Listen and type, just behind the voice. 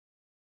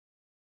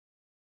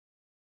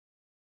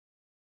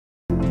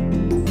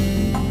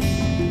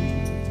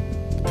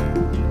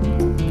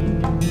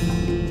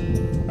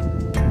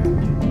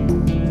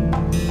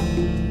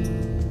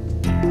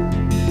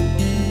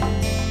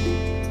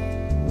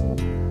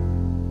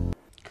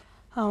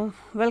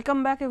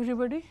Welcome back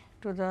everybody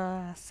to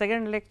the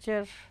second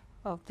lecture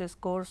of this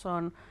course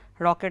on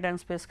rocket and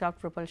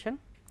spacecraft propulsion.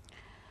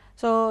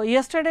 So,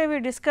 yesterday we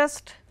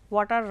discussed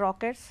what are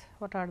rockets,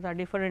 what are the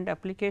different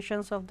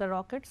applications of the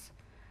rockets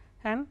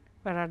and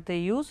where are they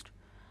used.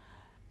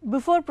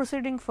 Before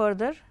proceeding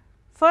further,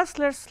 first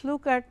let us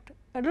look at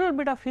a little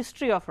bit of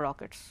history of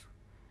rockets.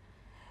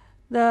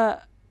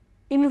 The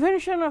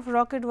invention of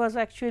rocket was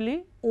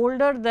actually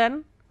older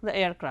than the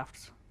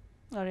aircrafts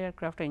or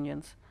aircraft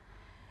engines,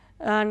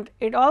 and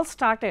it all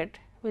started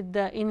with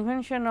the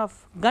invention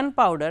of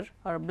gunpowder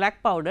or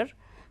black powder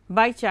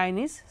by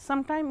Chinese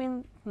sometime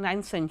in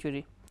 9th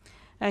century.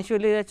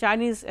 Actually, the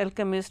Chinese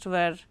alchemists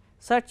were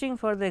searching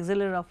for the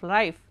auxiliary of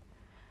life,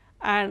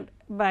 and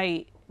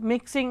by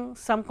mixing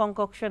some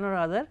concoction or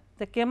other,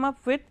 they came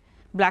up with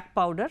black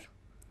powder,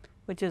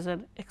 which is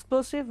an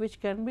explosive which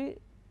can be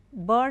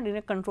burned in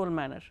a controlled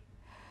manner,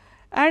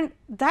 and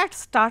that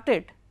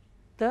started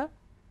the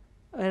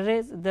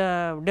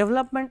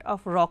development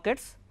of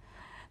rockets.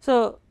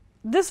 So,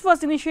 this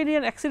was initially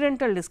an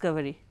accidental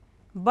discovery,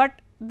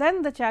 but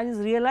then the Chinese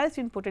realized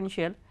its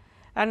potential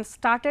and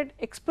started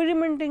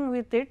experimenting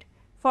with it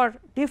for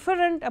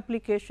different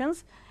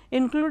applications,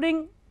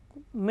 including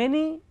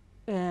many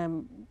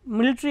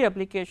military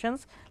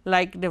applications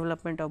like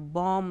development of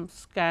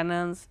bombs,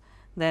 cannons,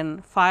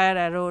 then fire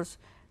arrows,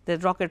 the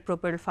rocket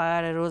propelled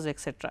fire arrows,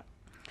 etc.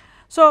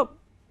 So,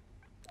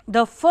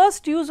 the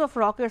first use of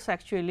rockets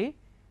actually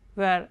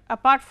were,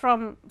 apart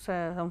from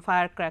say, some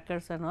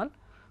firecrackers and all,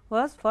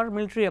 was for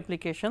military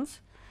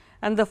applications,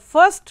 and the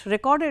first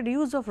recorded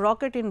use of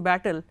rocket in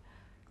battle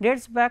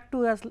dates back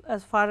to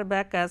as far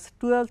back as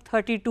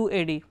 1232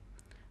 AD,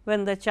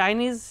 when the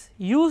Chinese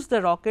used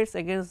the rockets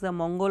against the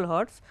Mongol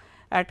hordes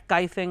at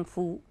Kaifeng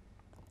Fu.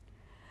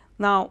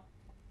 Now,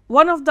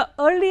 one of the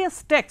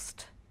earliest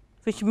texts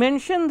which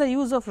mentioned the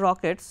use of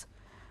rockets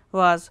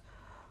was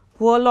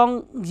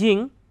Huolong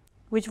Jing,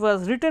 which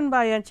was written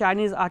by a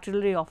Chinese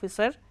artillery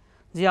officer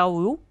Jiao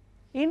Wu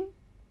in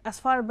as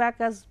far back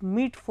as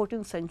mid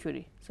 14th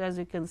century. So, as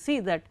you can see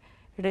that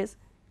it is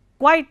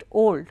quite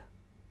old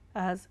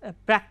as a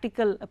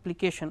practical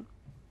application.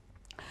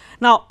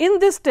 Now, in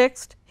this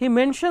text he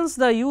mentions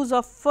the use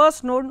of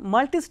first known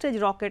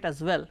multi-stage rocket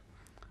as well.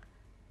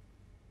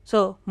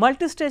 So,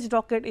 multi-stage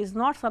rocket is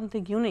not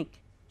something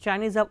unique,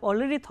 Chinese have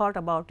already thought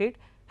about it,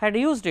 had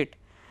used it,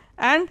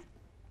 and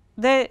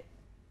the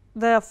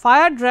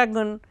fire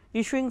dragon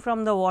issuing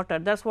from the water,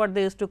 that is what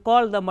they used to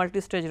call the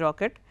multi-stage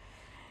rocket.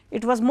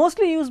 It was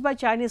mostly used by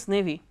Chinese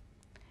Navy,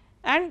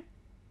 and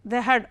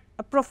they had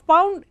a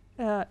profound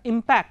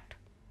impact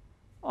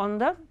on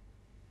the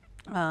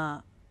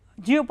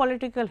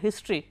geopolitical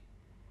history.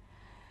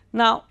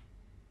 Now,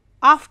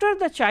 after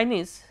the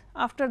Chinese,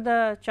 after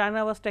the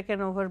China was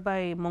taken over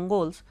by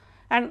Mongols,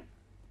 and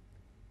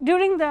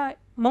during the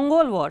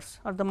Mongol wars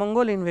or the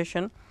Mongol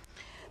invasion,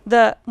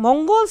 the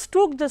Mongols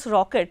took this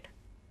rocket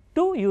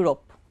to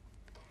Europe.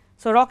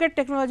 So, rocket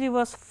technology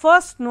was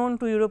first known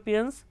to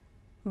Europeans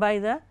by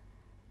the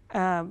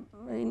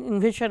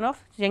invasion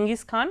of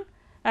Genghis Khan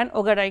and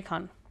Ogadai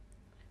Khan,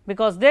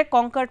 because they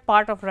conquered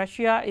part of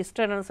Russia,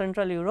 Eastern and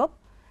Central Europe,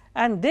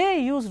 and they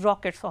used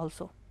rockets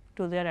also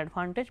to their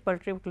advantage,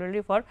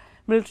 particularly for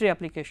military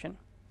application.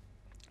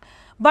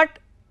 But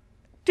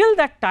till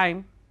that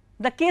time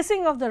the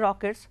casing of the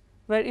rockets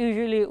were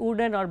usually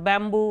wooden or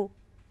bamboo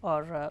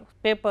or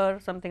paper,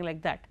 something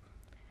like that,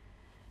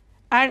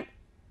 and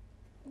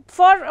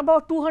for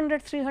about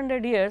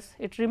 200-300 years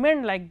it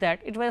remained like that.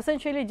 It was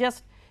essentially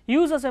just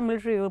used as a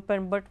military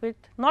weapon, but with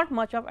not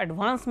much of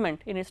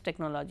advancement in its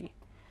technology.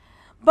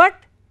 But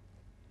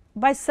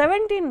by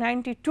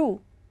 1792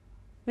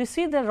 we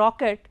see the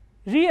rocket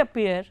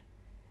reappear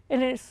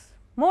in its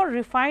more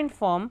refined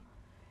form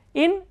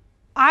in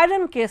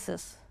iron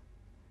cases,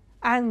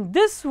 and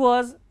this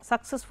was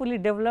successfully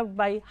developed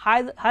by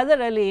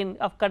Hyder Ali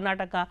of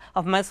Karnataka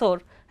of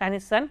Mysore and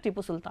his son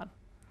Tipu Sultan.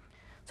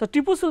 So,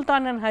 Tipu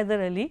Sultan and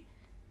Hyder Ali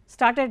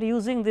started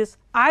using these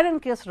iron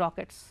case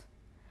rockets,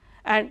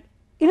 and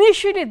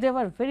initially they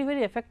were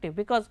very effective,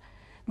 because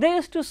they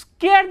used to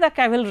scare the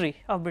cavalry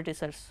of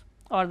Britishers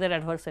or their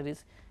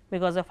adversaries,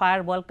 because a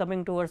fireball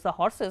coming towards the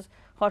horses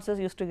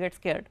used to get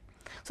scared.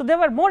 So, they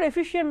were more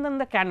efficient than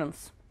the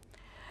cannons,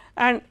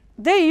 and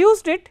they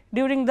used it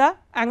during the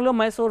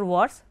Anglo-Mysore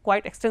wars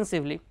quite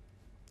extensively.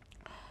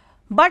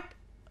 But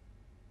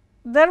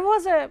there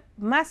was a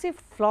massive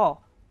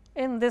flaw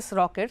in these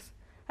rockets,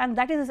 and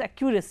that is its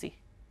accuracy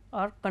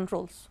or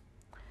controls.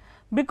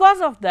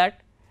 Because of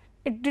that,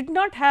 it did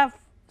not have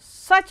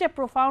such a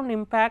profound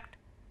impact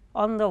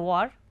on the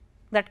war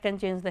that can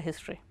change the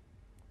history.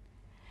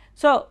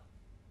 So,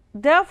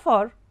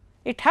 therefore,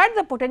 it had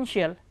the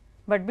potential,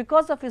 but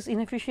because of its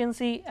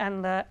inefficiency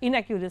and the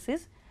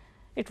inaccuracies,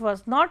 it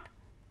was not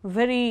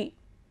very,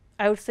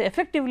 I would say,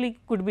 effectively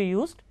could be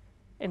used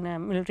in a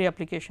military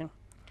application.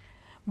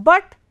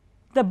 But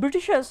the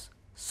Britishers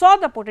saw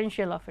the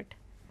potential of it,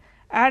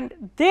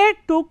 and they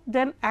took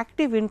then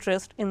active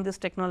interest in this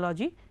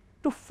technology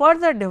to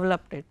further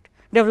develop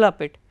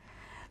it,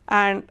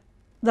 and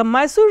the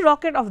Mysore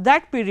rocket of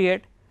that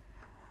period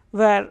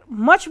were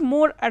much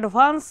more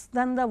advanced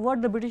than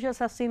what the Britishers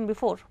have seen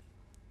before.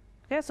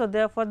 Okay. So,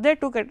 therefore, they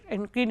took a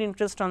keen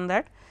interest on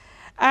that,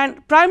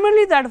 and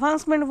primarily the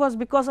advancement was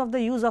because of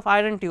the use of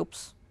iron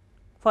tubes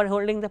for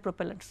holding the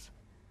propellants.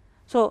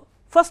 So,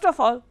 first of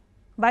all,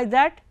 by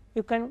that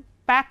you can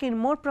pack in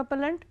more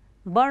propellant,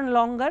 burn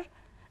longer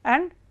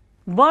and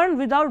burn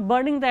without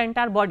burning the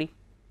entire body,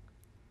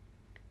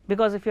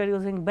 because if you are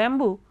using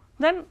bamboo,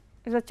 then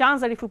there is a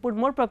chance that if you put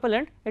more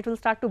propellant, it will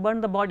start to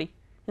burn the body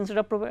instead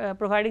of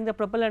providing the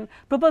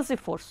propulsive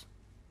force.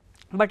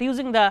 But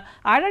using the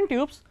iron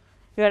tubes,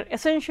 you are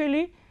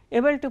essentially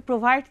able to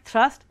provide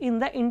thrust in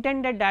the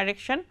intended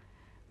direction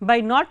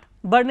by not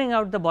burning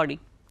out the body.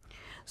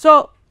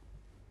 So,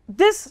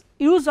 this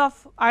use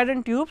of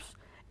iron tubes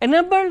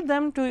enabled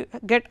them to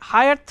get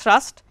higher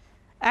thrust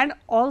and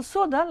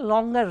also the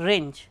longer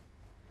range.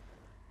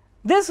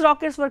 These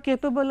rockets were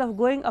capable of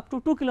going up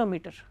to 2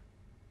 kilometer.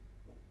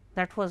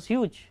 That was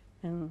huge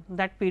in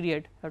that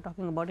period, we are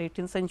talking about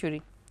 18th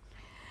century.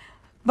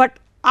 But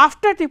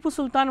after Tipu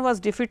Sultan was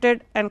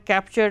defeated and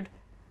captured,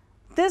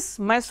 these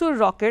Mysore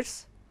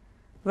rockets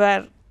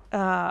were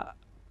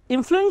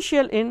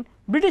influential in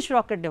British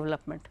rocket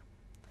development,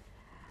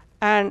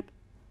 and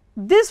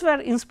these were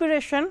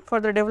inspiration for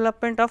the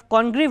development of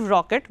Congreve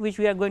rocket, which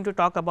we are going to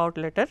talk about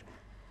later,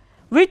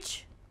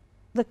 which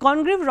the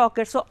Congreve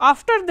rocket. So,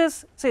 after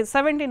this, say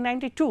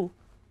 1792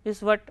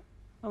 is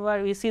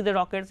where we see the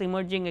rockets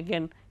emerging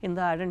again in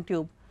the iron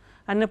tube,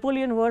 and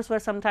Napoleon wars were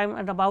sometime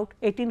at about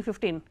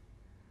 1815.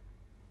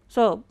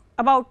 So,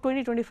 about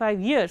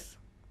 20-25 years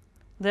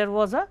there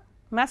was a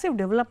massive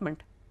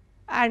development,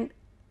 and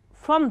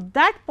from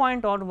that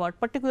point onward,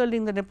 particularly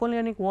in the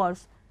Napoleonic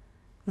wars,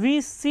 we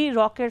see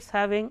rockets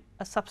having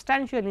a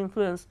substantial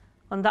influence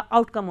on the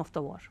outcome of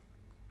the war,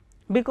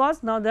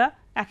 because now the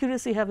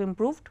accuracy have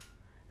improved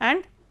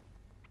and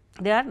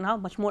they are now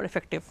much more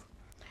effective.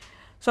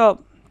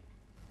 So,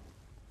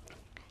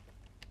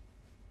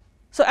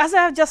 as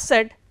I have just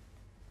said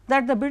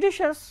that the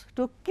Britishers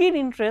took keen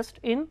interest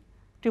in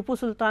Tipu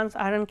Sultan's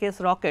iron case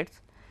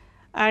rockets,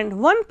 and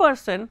one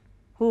person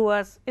who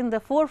was in the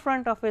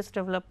forefront of its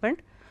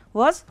development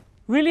was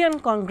William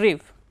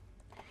Congreve.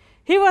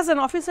 He was an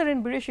officer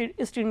in British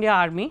East India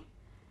Army,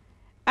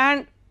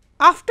 and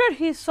after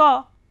he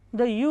saw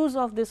the use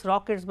of these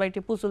rockets by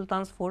Tipu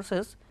Sultan's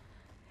forces,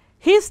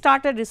 he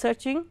started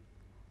researching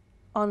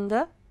on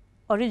the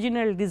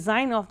original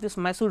design of this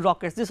Mysore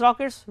rockets. These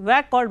rockets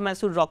were called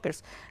Mysore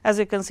rockets. As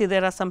you can see,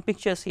 there are some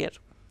pictures here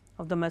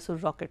of the Mysore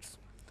rockets.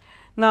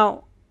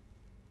 Now,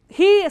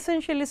 he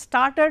essentially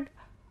started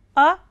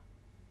a,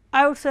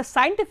 I would say,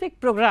 scientific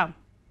program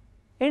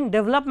in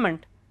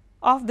development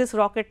of this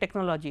rocket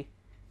technology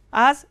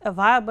as a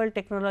viable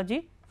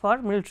technology for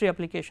military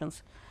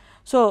applications.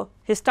 So,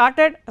 he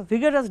started a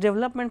vigorous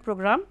development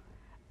program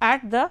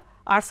at the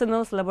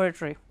Arsenal's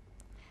laboratory.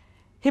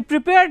 He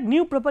prepared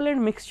new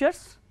propellant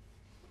mixtures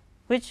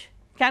which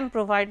can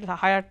provide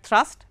higher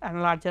thrust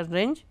and larger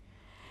range.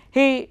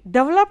 He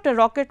developed a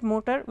rocket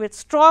motor with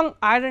strong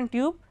iron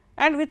tube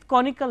and with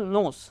conical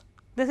nose.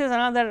 This is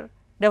another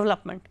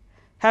development,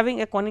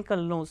 having a conical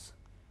nose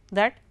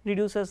that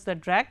reduces the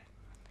drag.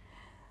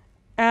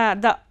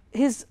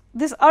 This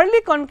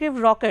early concave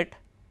rocket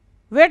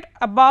weighed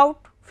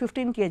about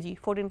 15 kg,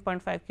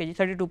 14.5 kg,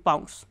 32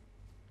 pounds,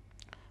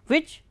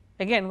 which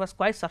again was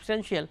quite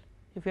substantial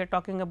if we are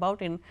talking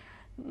about in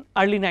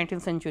early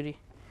 19th century.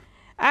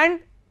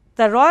 And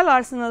the Royal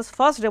Arsenal's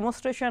first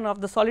demonstration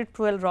of the solid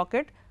fuel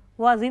rocket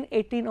was in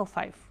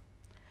 1805.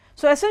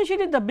 So,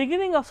 essentially the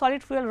beginning of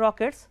solid fuel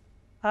rockets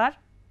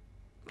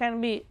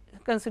can be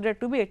considered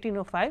to be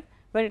 1805,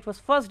 when it was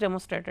first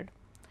demonstrated.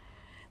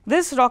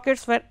 These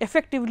rockets were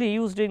effectively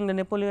used during the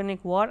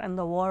Napoleonic War and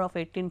the War of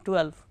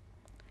 1812.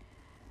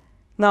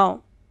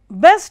 Now,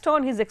 based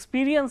on his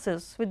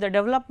experiences with the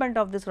development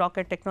of this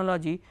rocket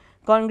technology,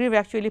 Congreve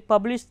actually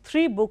published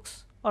 3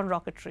 books on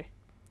rocketry.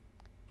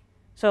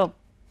 So,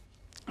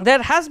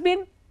 there has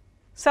been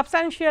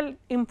substantial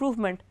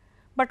improvement,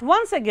 but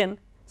once again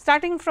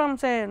starting from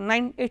say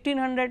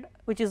 1800,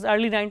 which is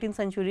early 19th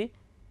century,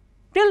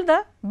 till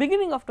the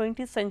beginning of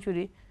 20th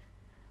century,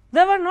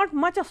 there were not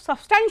much of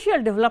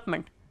substantial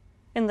development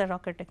in the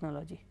rocket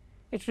technology.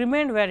 It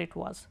remained where it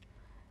was.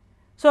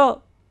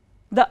 So,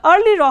 the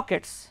early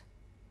rockets,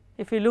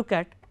 if you look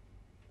at,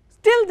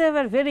 still they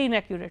were very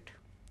inaccurate.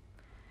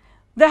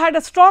 They had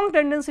a strong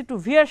tendency to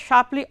veer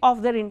sharply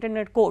off their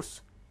intended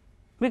course,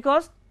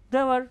 because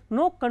there were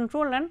no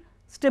control and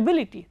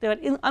stability, they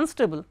were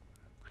unstable.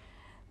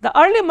 The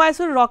early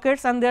Mysore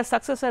rockets and their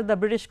successor, the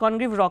British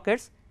Congreve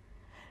rockets,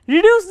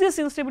 reduced this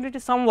instability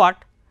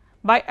somewhat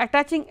by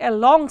attaching a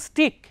long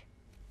stick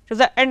to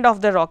the end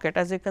of the rocket.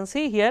 As you can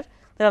see here,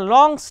 there are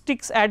long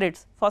sticks added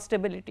for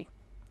stability,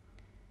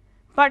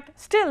 but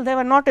still they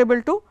were not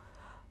able to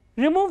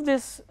remove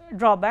this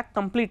drawback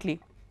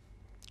completely.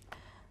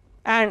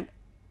 And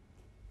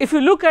if you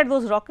look at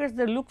those rockets,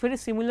 they look very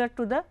similar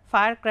to the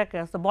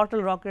firecrackers, the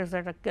bottle rockets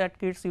that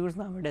kids use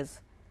nowadays.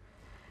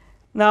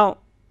 Now,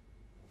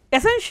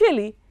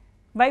 essentially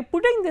by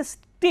putting this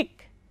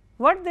stick,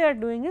 what they are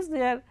doing is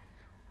they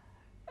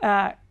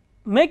are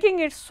making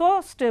it so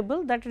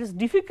stable that it is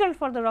difficult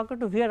for the rocket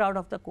to veer out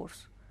of the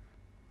course,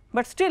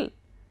 but still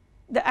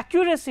the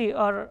accuracy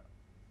or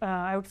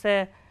I would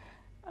say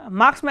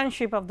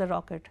marksmanship of the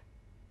rocket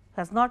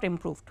has not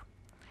improved.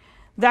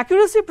 The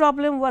accuracy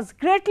problem was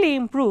greatly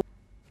improved.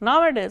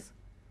 Nowadays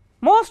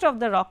most of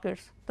the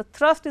rockets, the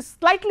thrust is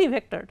slightly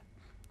vectored,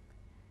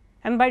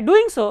 and by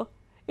doing so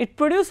it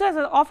produces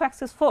an off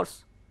axis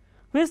force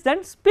which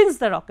then spins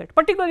the rocket,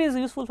 particularly is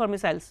useful for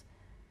missiles.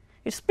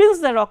 It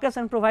spins the rockets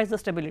and provides the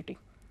stability.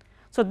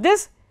 So,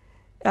 this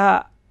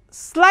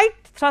slight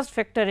thrust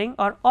vectoring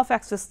or off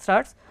axis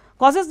thrust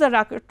causes the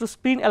rocket to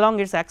spin along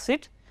its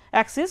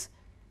axis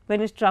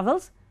when it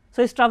travels.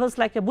 So, it travels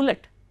like a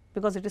bullet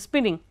because it is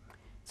spinning.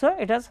 So,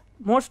 it has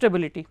more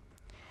stability.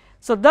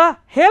 So, the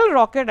HALE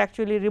rocket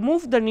actually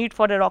removed the need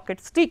for a rocket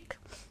stick,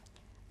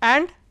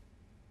 and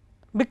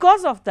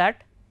because of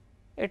that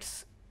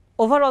its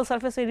overall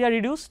surface area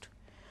reduced.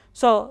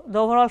 So, the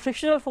overall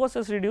frictional force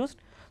is reduced.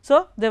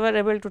 So, they were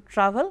able to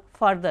travel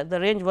further, the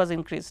range was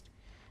increased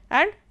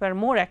and were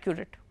more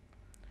accurate.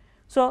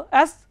 So,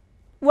 as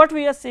what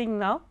we are seeing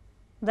now,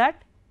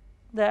 that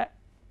the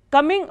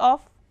coming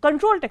of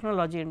control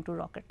technology into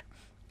rocket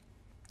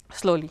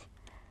slowly.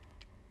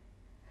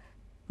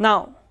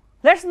 Now,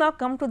 let us now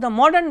come to the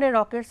modern day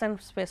rockets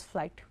and space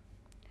flight.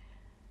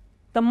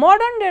 The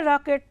modern day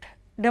rocket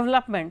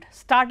development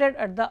started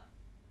at the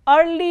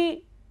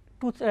early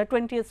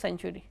 20th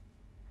century,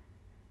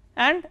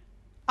 and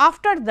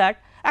after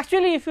that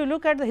actually if you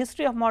look at the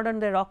history of modern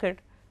day rocket,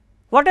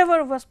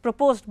 whatever was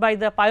proposed by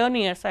the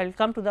pioneers, I will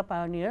come to the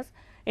pioneers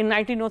in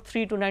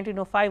 1903 to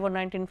 1905 or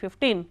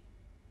 1915,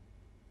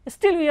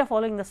 still we are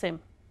following the same.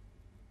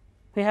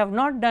 We have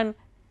not done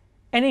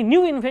any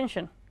new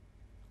invention.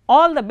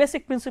 All the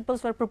basic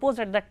principles were proposed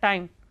at that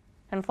time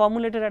and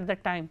formulated at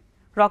that time.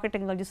 Rocket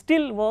technology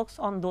still works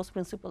on those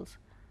principles.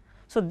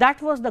 So,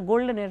 that was the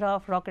golden era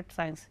of rocket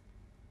science,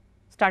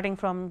 starting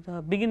from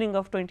the beginning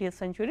of 20th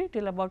century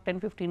till about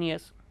 10-15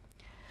 years.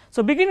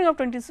 So, beginning of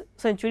 20th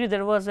century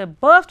there was a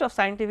burst of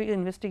scientific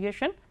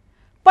investigation,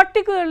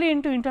 particularly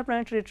into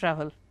interplanetary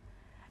travel,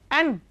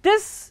 and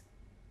this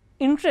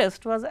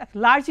interest was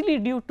largely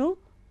due to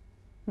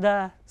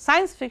the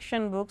science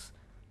fiction books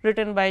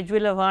written by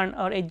Jules Verne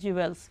or H. G.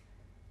 Wells,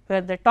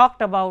 where they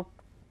talked about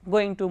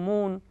going to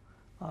moon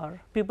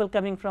or people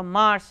coming from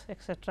Mars,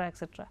 etc.,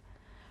 etc.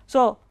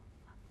 So,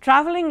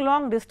 traveling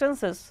long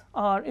distances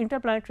or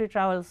interplanetary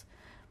travels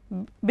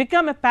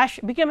became a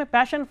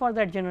passion for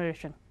that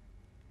generation,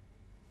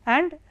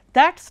 and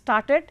that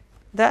started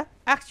the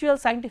actual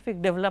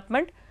scientific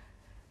development.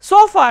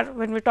 So far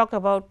when we talk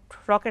about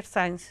rocket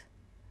science,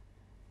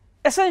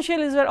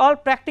 essentially these were all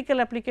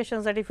practical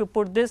applications, that if you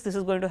put this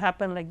is going to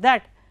happen like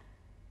that,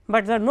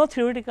 but there are no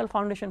theoretical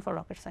foundation for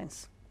rocket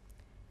science.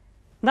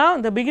 Now,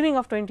 in the beginning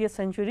of 20th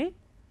century,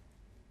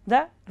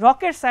 the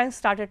rocket science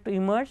started to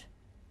emerge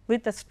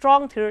with a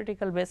strong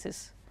theoretical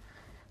basis.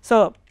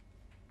 So,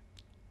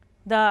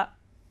 the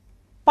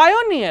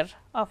pioneer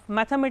of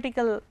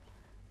mathematical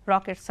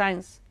rocket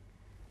science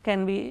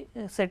can be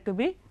said to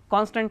be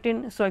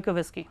Konstantin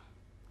Tsiolkovsky.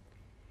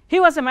 He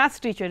was a maths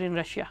teacher in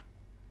Russia,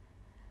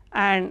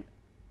 and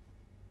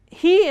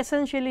he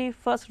essentially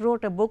first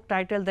wrote a book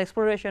titled The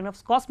Exploration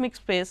of Cosmic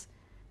Space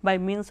by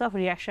Means of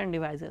Reaction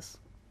Devices,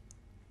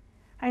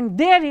 and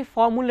there he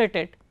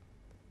formulated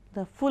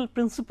the full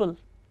principle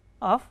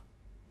of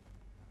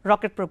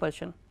rocket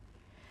propulsion.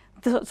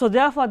 So,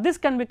 therefore, this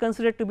can be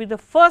considered to be the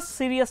first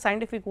serious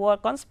scientific work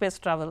on space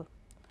travel.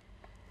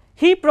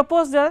 He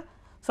proposed the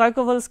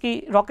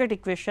Tsiolkovsky rocket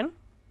equation,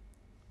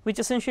 which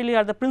essentially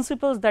are the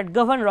principles that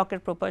govern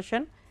rocket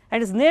propulsion,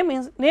 and his name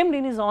is named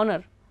in his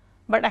honor,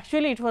 but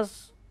actually it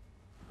was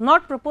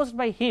not proposed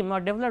by him or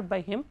developed by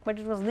him, but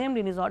it was named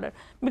in his honor,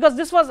 because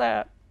this was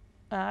a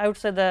I would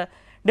say the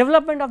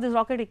development of this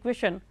rocket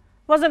equation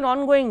was an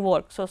ongoing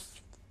work. So,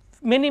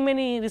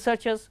 many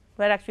researchers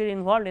were actually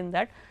involved in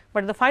that,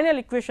 but the final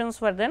equations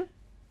were then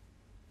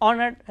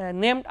honored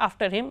named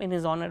after him in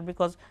his honor,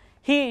 because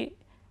he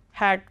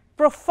had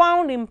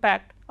profound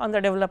impact on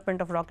the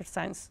development of rocket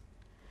science.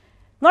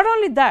 Not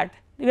only that,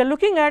 we are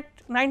looking at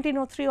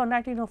 1903 or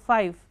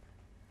 1905.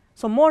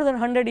 So, more than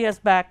 100 years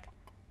back,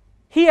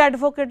 he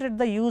advocated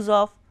the use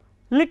of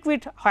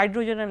liquid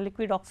hydrogen and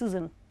liquid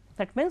oxygen,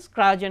 that means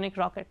cryogenic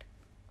rocket,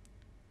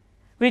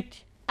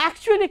 which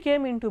actually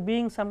came into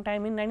being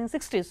sometime in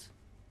 1960s.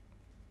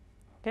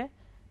 Okay.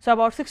 So,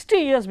 about 60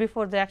 years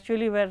before they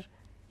actually were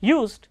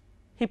used,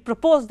 he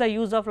proposed the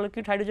use of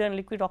liquid hydrogen and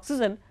liquid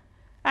oxygen,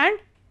 and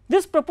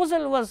this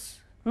proposal was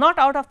not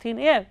out of thin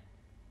air.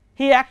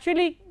 He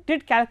actually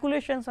did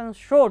calculations and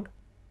showed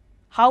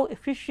how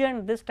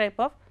efficient this type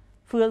of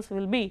fuels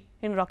will be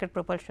in rocket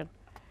propulsion.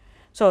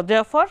 So,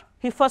 therefore,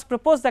 he first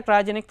proposed the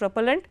cryogenic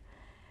propellant,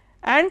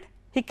 and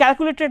he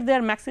calculated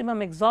their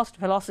maximum exhaust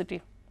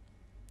velocity.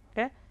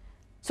 Okay.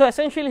 So,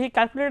 essentially he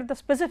calculated the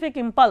specific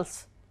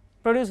impulse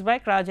produced by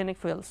cryogenic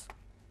fuels.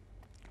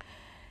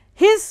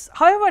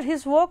 However,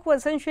 his work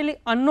was essentially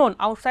unknown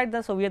outside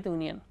the Soviet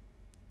Union.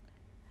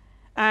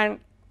 and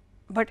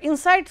but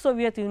inside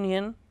Soviet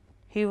Union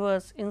he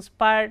was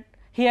inspired,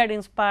 he had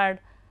inspired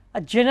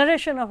a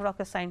generation of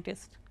rocket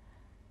scientists.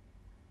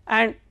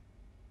 And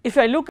if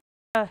I look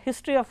at the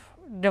history of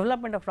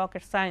development of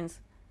rocket science,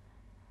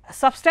 a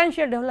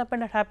substantial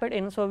development had happened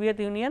in Soviet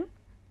Union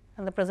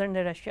and the present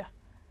day Russia,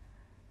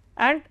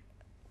 and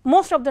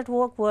most of that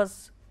work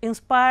was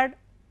inspired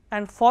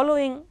and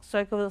following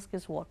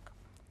Tsiolkovsky's work,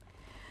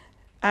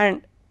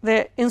 and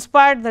they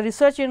inspired the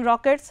research in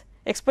rockets,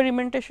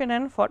 experimentation,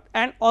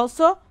 and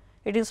also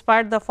it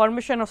inspired the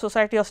formation of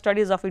Society of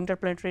Studies of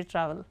Interplanetary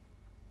Travel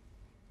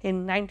in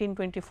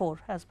 1924,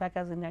 as back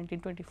as in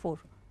 1924.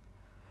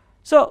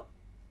 So,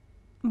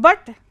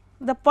 but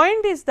the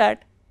point is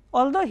that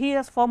although he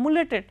has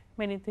formulated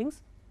many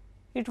things,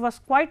 it was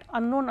quite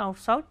unknown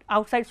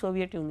outside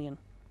Soviet Union.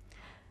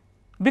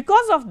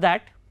 Because of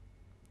that,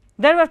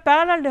 there were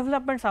parallel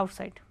developments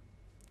outside,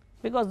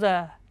 because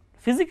the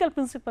physical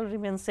principle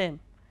remains same.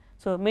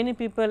 So, many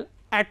people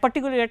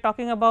particularly are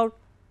talking about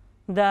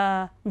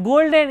the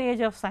golden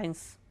age of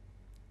science,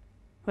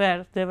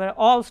 where they were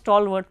all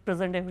stalwarts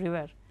present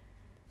everywhere.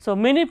 So,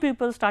 many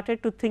people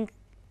started to think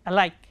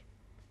alike,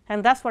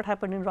 and that is what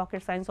happened in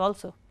rocket science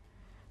also.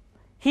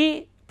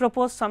 He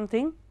proposed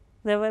something,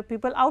 there were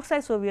people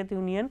outside Soviet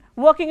Union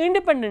working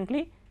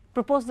independently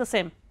proposed the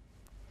same.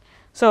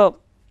 So,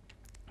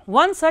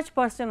 one such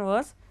person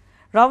was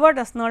Robert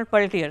Arnold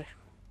Peltier.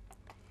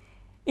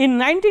 In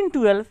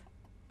 1912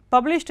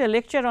 published a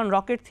lecture on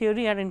rocket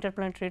theory and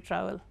interplanetary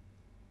travel,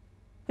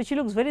 which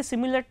looks very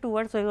similar to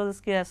what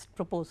Tsiolkovsky has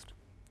proposed.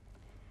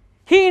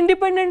 He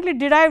independently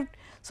derived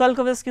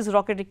Tsiolkovsky's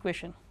rocket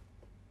equation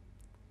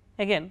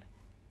again.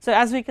 So,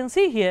 as we can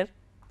see here,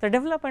 the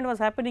development was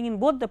happening in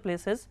both the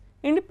places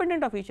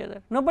independent of each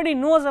other. Nobody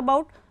knows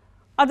about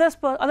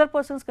other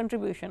person's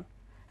contribution,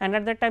 and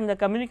at that time the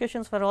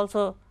communications were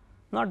also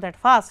not that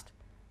fast.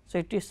 So,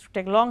 it used to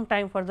take long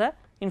time for the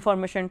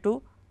information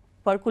to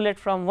percolate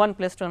from one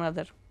place to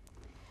another.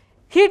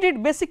 He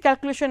did basic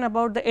calculation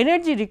about the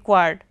energy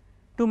required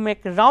to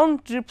make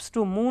round trips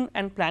to moon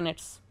and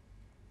planets,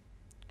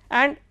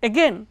 and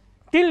again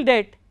till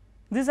date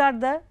these are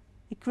the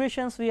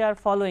equations we are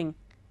following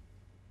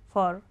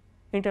for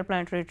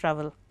interplanetary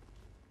travel.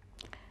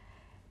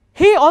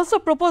 He also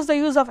proposed the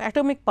use of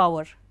atomic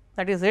power,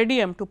 that is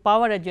radium, to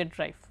power a jet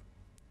drive,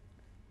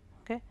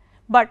 okay.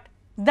 But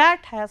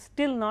that has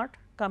still not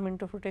come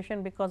into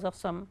fruition because of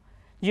some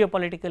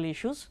geopolitical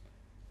issues,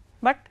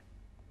 but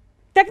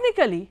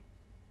technically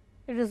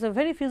it is a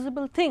very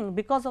feasible thing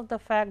because of the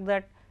fact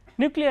that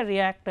nuclear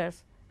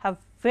reactors have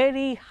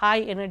very high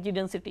energy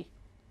density.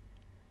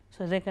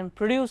 So, they can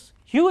produce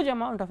huge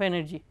amount of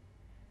energy,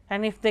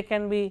 and if they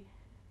can be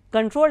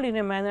controlled in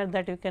a manner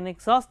that you can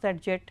exhaust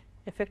that jet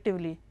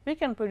effectively, we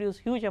can produce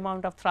huge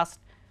amount of thrust.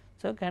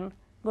 So, you can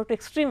go to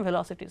extreme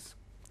velocities.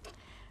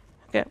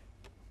 Okay.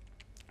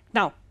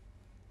 Now,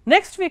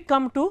 next we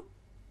come to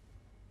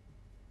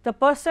the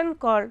person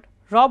called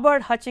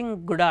Robert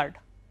Hutchings Goddard.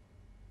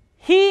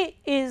 He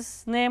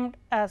is named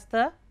as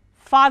the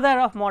father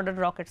of modern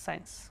rocket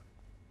science.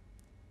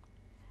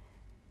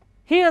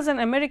 He was an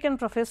American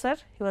professor,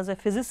 he was a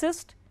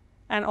physicist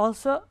and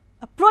also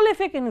a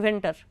prolific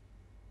inventor.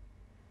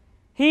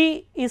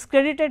 He is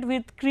credited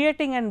with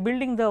creating and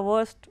building the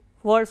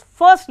world's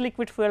first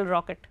liquid fuel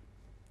rocket,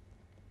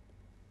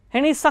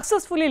 and he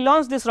successfully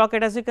launched this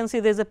rocket. As you can see,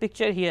 there is a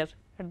picture here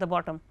at the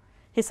bottom.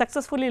 He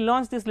successfully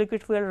launched this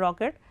liquid fuel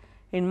rocket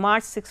in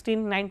March 16,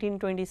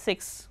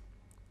 1926.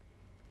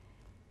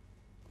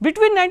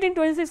 Between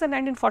 1926 and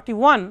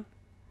 1941,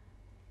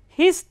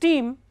 his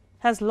team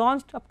has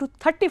launched up to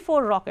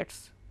 34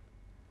 rockets.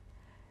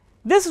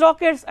 These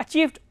rockets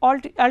achieved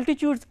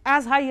altitudes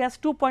as high as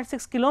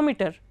 2.6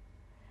 kilometer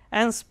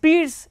and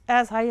speeds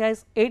as high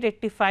as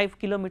 885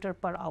 kilometer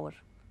per hour.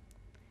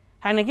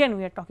 And again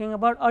we are talking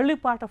about early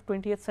part of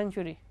 20th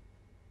century,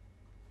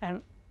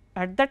 and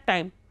at that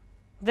time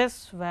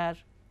these were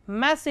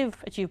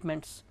massive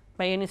achievements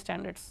by any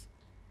standards.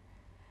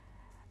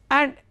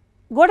 And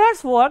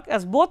Goddard's work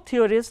as both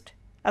theorist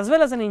as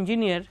well as an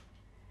engineer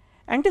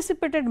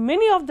anticipated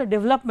many of the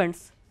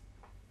developments,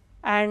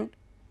 and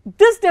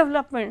these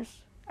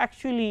developments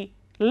actually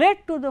led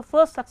to the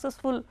first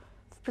successful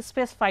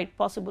space flight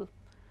possible.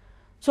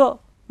 So,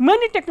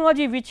 many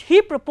technology which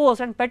he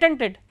proposed and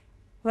patented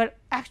were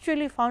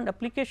actually found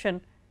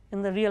application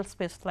in the real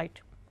space flight.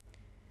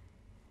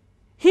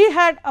 He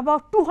had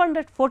about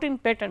 214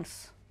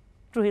 patents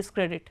to his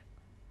credit,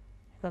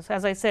 because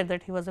as I said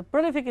that he was a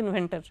prolific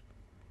inventor.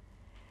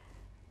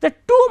 The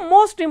two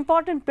most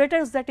important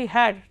patents that he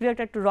had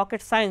related to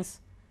rocket science,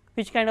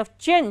 which kind of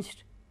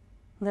changed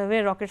the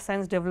way rocket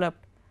science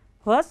developed,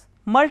 was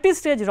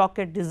multi-stage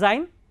rocket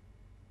design,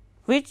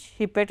 which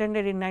he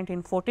patented in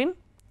 1914,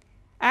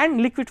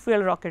 and liquid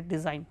fuel rocket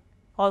design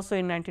also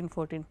in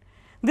 1914.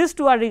 These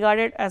two are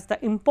regarded as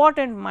the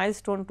important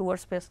milestone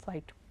towards space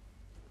flight.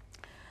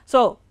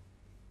 So,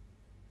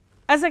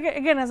 as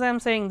again as I am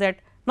saying that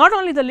not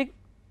only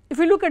if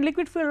you look at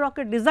liquid fuel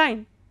rocket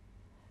design,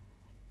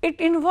 it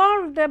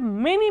involved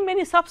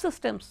many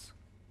subsystems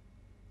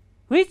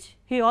which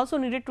he also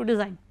needed to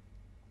design.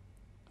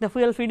 The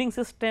fuel feeding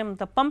system,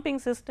 the pumping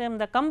system,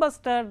 the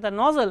combustor, the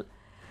nozzle.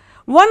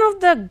 One of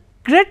the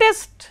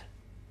greatest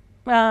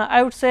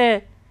I would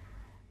say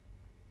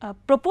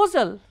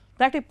proposal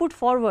that he put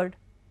forward,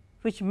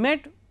 which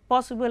made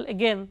possible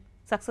again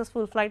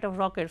successful flight of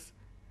rockets,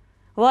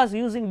 was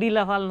using de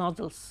Laval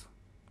nozzles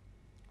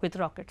with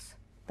rockets,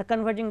 the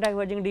converging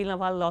diverging de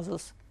Laval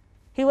nozzles.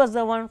 He was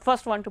the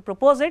first one to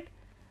propose it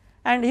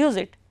and use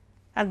it,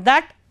 and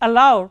that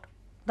allowed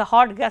the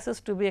hot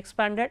gases to be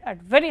expanded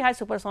at very high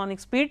supersonic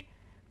speed,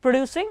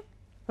 producing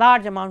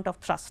large amount of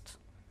thrust.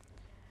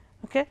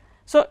 Okay.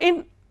 So,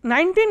 in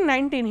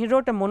 1919 he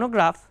wrote a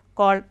monograph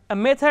called A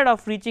Method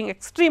of Reaching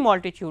Extreme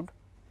Altitude,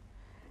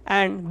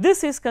 and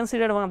this is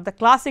considered one of the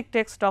classic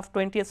texts of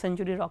 20th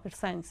century rocket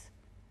science.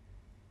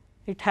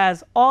 It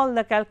has all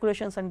the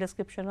calculations and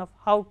description of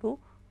how to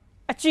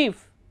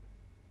achieve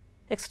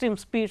extreme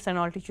speeds and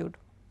altitude.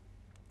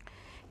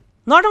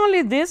 Not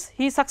only this,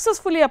 he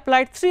successfully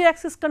applied 3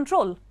 axis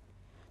control,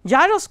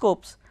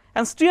 gyroscopes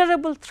and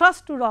steerable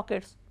thrust to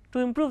rockets to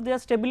improve their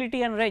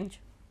stability and range,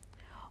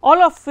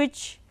 all of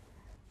which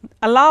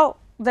allow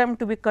them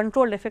to be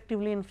controlled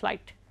effectively in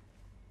flight.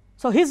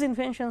 So, his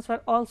inventions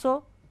were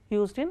also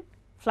used in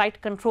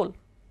flight control.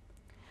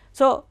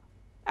 So,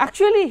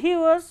 actually he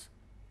was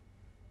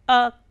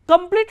a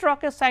complete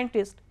rocket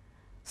scientist,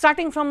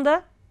 starting from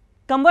the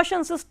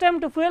combustion system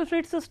to fuel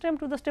feed system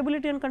to the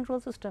stability and control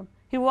system.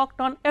 He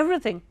worked on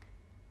everything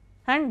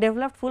and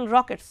developed full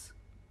rockets,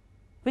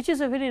 which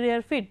is a very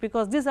rare feat,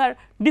 because these are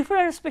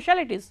different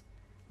specialties,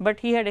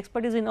 but he had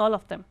expertise in all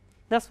of them.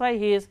 That is why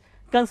he is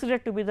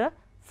considered to be the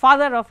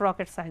father of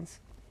rocket science.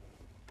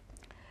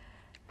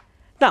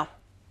 Now,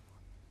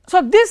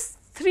 so these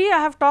 3 I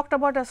have talked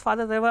about as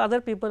father, there were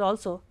other people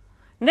also.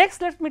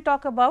 Next, let me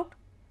talk about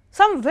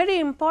some very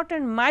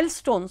important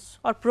milestones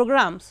or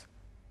programs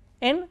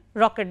in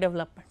rocket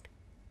development.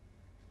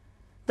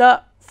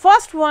 The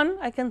first one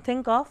I can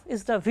think of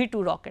is the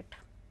V2 rocket.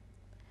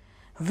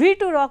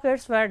 V2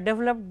 rockets were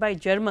developed by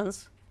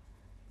Germans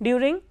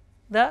during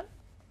the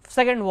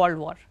Second World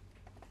War.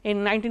 In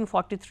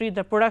 1943,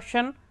 the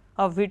production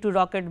of V2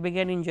 rocket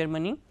began in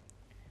Germany.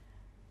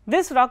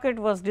 This rocket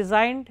was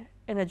designed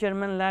in a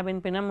German lab in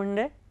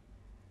Peenemünde,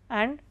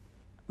 and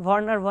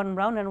Werner von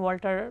Braun and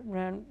Walter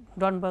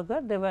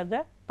Dornberger, they were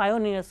the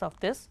pioneers of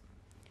this.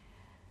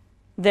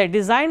 They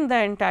designed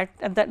the entire,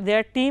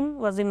 their team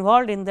was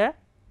involved in the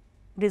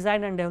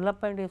design and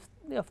development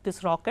of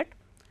this rocket.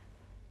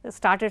 They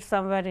started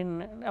somewhere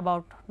in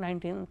about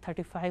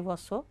 1935 or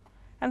so,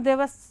 and they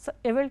were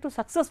able to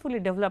successfully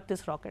develop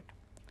this rocket.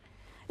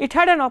 It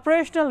had an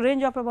operational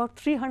range of about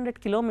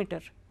 300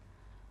 kilometer.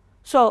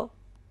 So,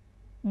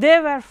 they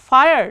were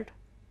fired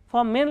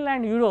from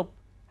mainland Europe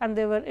and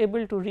they were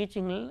able to reach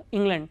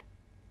England.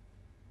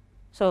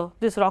 So,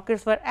 these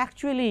rockets were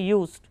actually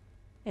used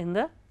in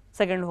the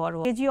Second World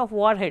War. kg of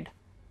warhead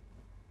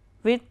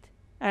with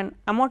an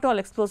amortol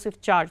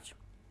explosive charge.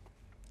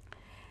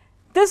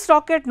 This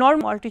rocket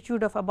normal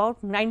altitude of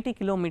about 90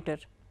 kilometer,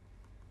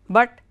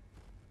 but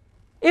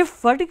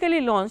if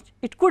vertically launched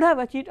it could have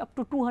achieved up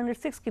to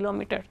 206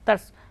 kilometer, that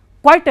is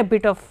quite a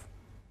bit of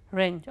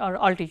range or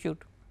altitude.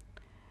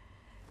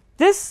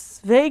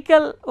 This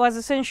vehicle was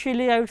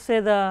essentially, I would say,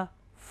 the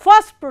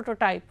first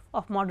prototype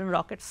of modern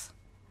rockets.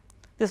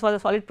 This was a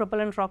solid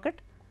propellant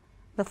rocket,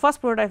 the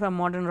first prototype of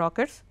modern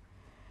rockets,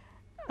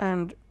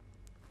 and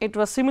it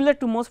was similar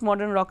to most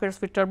modern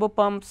rockets with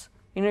turbopumps,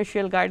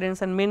 inertial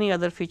guidance and many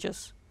other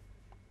features.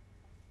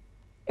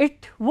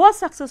 It was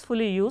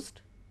successfully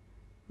used,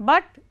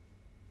 but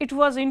it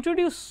was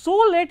introduced so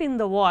late in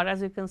the war,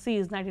 as you can see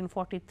is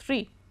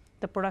 1943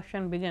 the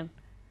production began,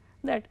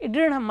 that it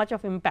did not have much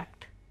of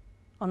impact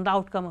on the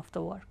outcome of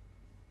the war.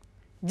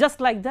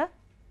 Just like the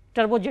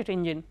turbojet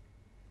engine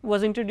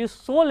was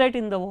introduced so late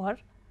in the war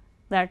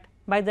that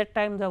by that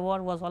time the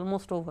war was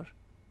almost over.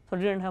 So,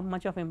 it did not have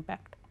much of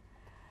impact.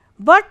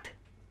 But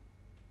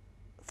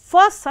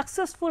first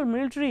successful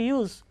military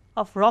use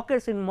of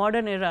rockets in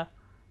modern era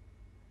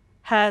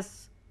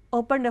has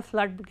opened a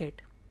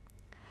floodgate.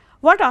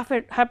 What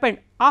happened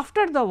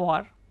after the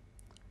war?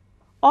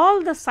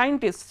 All the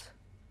scientists,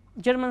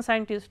 German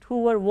scientists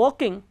who were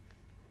working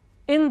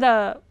in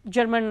the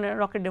German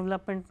rocket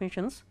development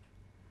missions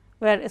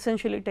were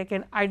essentially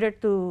taken either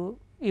to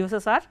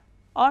USSR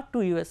or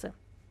to USA.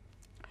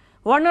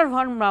 Werner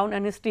von Braun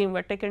and his team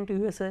were taken to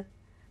USA.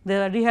 They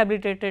were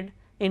rehabilitated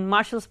in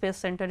Marshall Space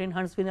Center in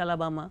Huntsville,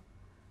 Alabama,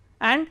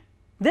 and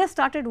they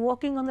started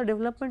working on the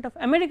development of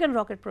American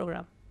rocket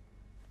program.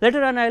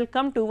 Later on I will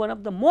come to one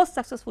of the most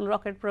successful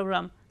rocket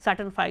program,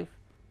 Saturn V,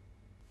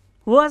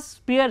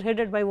 was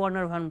spearheaded by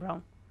Werner von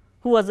Braun,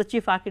 who was the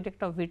chief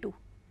architect of V2,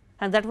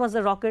 and that was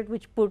the rocket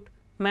which put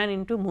man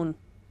into moon.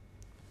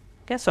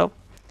 Okay, so,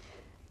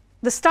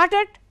 they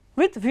started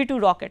with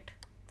V2 rocket.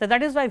 So,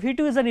 that is why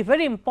V2 is a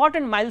very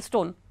important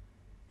milestone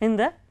in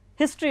the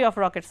history of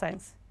rocket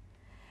science.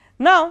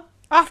 Now,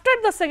 after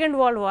the Second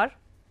World War,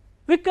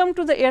 we come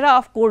to the era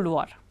of Cold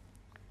War,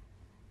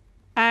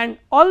 and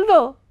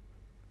although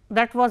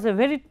that was a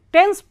very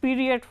tense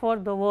period for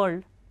the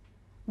world,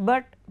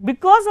 but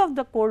because of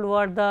the Cold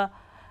War, the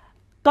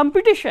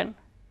competition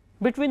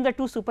between the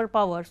two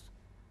superpowers,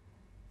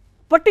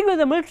 particularly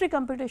the military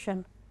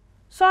competition,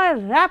 saw a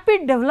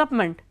rapid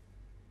development,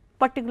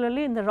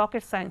 particularly in the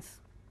rocket science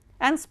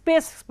and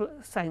space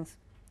science.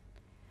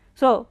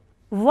 So,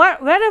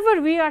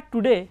 wherever we are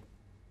today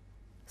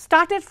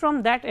started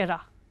from that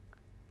era,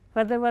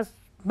 where there was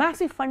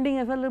massive funding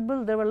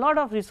available, there were a lot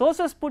of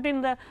resources put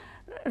in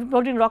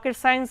rocket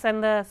science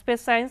and the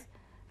space science,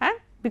 and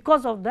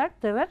because of that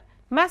there were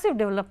massive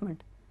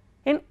development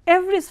in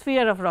every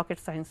sphere of rocket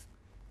science.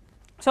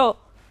 So,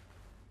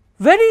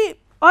 very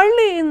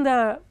early in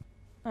the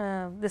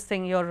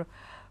your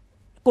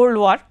Cold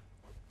War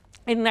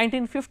in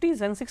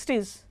 1950s and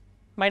 60s,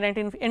 by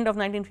end of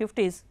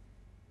 1950s,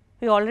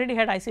 we already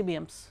had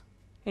ICBMs,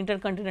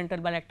 intercontinental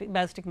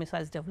ballistic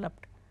missiles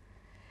developed.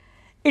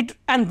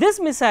 And these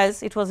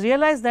missiles, it was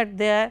realized that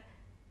they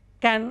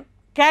can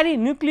carry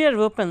nuclear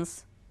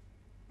weapons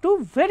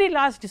to very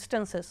large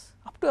distances,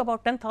 up to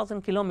about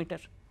 10,000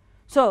 kilometers.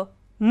 So,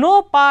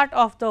 no part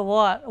of the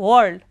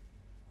world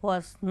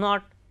was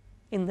not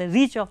in the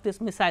reach of these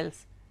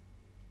missiles.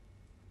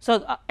 So,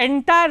 the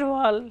entire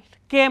world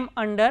came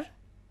under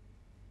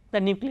the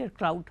nuclear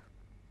cloud,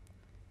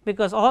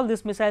 because all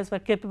these missiles were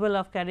capable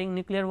of carrying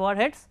nuclear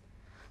warheads.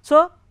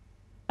 So,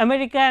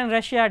 America and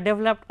Russia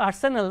developed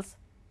arsenals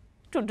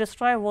to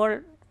destroy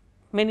world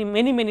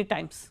many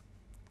times,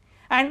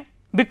 and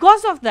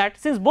because of that,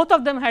 since both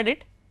of them had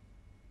it,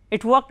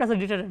 it worked as a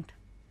deterrent.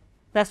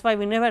 That is why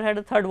we never had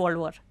a third world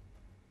war.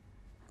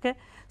 Okay.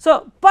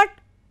 So, but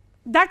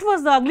that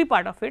was the ugly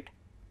part of it,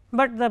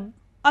 but the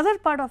other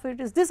part of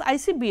it is these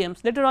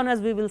ICBMs, later on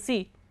as we will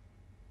see,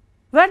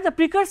 were the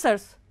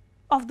precursors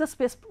of the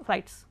space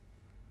flights.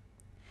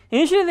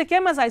 Initially they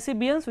came as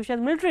ICBMs which are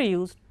military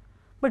used,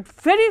 but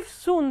very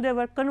soon they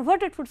were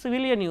converted for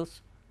civilian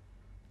use,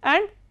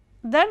 and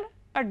then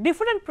a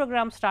different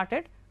program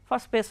started for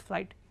space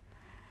flight.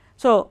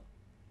 So,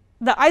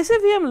 the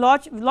ICBM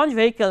launch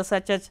vehicles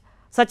such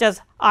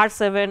as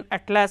R7,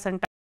 Atlas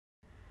and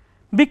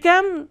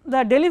became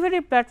the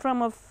delivery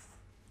platform of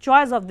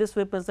choice of these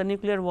weapons, the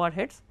nuclear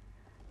warheads,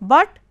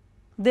 but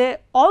they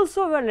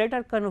also were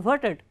later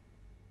converted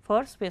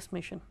for space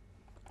mission,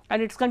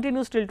 and it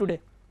continues till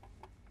today.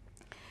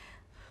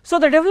 So,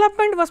 the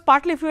development was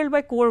partly fueled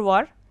by Cold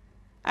War,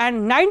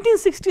 and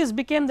 1960s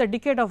became the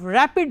decade of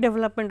rapid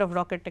development of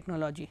rocket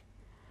technology,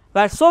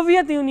 where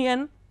Soviet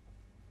Union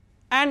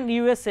and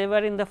USA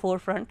were in the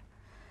forefront.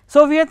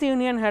 Soviet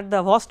Union had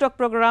the Vostok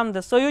program, the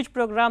Soyuz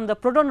program, the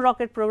Proton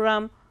rocket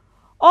program,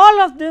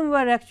 all of them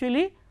were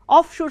actually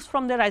offshoots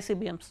from their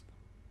ICBMs.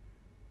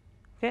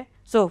 Okay.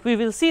 So, we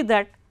will see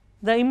that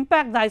the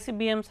impact the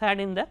ICBMs had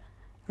in the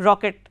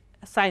rocket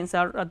science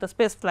or the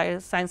space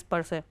flight science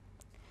per se.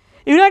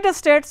 United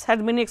States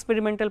had many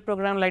experimental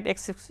programs like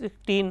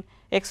X-16,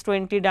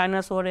 X-20,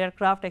 dinosaur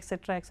aircraft,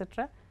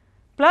 etc.,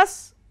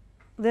 plus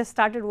they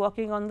started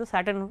working on the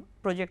Saturn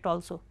project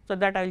also. So,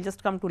 that I will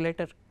just come to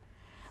later.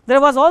 There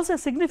was also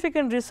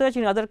significant research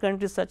in other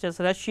countries such as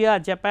Russia,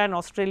 Japan,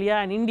 Australia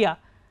and India.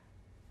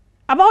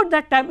 About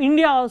that time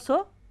India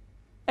also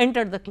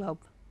entered the club.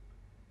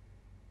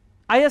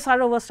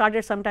 ISRO was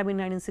started sometime in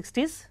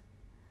 1960s,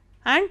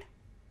 and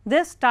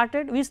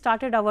we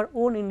started our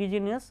own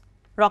indigenous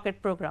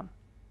rocket program,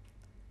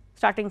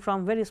 starting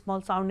from very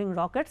small sounding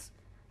rockets,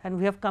 and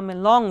we have come a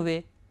long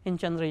way in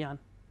Chandrayaan.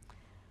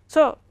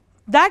 So,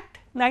 that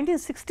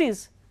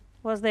 1960s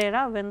was the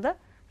era when the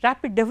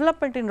rapid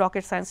development in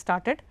rocket science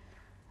started,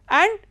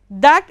 and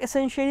that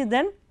essentially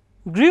then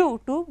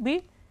grew to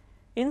be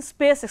in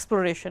space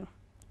exploration,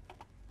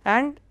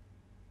 and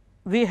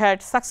we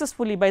had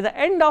successfully by the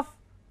end of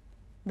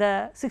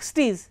the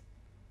 60s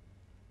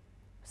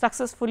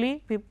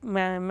successfully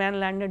man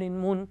landed in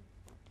moon,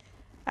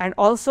 and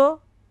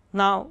also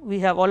now we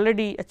have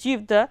already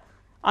achieved the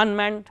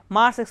unmanned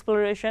Mars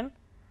exploration.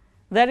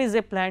 There is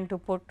a plan to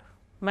put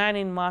man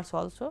in Mars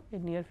also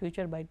in near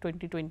future by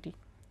 2020,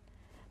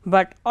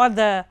 but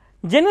the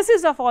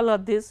genesis of all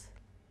of this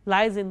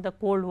lies in the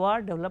Cold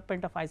War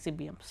development of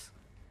ICBMs.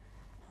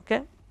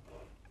 Okay.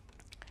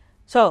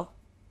 So,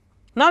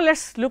 now let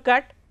us look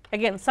at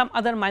again some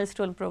other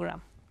milestone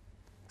program,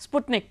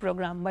 Sputnik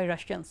program by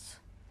Russians.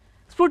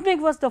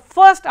 Sputnik was the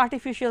first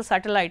artificial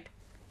satellite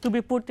to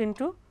be put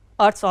into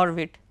Earth's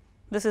orbit.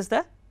 This is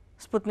the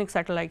Sputnik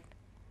satellite.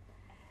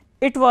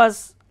 It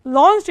was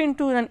launched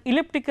into an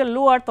elliptical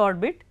low Earth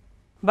orbit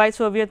by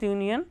Soviet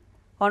Union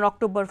on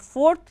October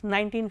 4th,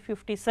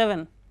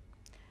 1957.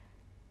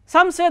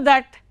 Some say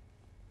that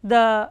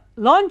the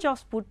launch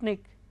of Sputnik,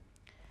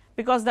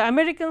 because the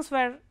Americans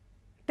were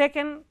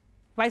taken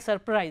by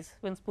surprise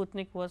when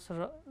Sputnik was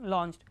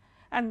launched,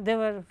 and they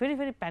were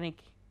very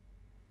panicky.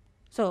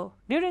 So,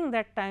 during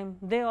that time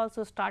they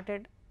also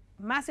started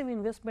massive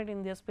investment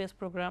in their space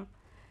program,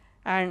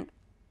 and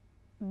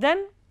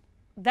then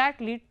that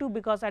lead to,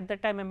 because at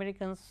that time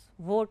Americans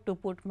vote to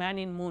put man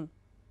in moon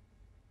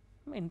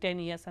in 10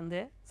 years and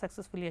they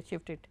successfully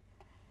achieved it.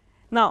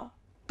 Now,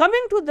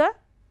 coming to the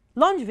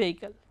launch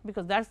vehicle,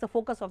 because that is the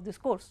focus of this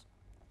course.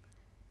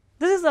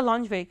 This is the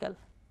launch vehicle,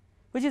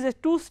 which is a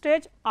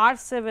 2-stage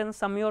R7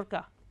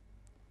 Samyorka.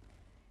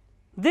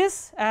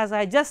 This, as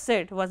I just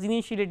said, was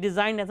initially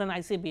designed as an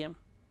ICBM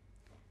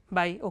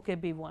by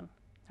OKB-1,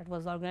 that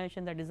was the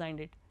organization that designed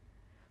it.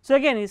 So,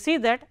 again you see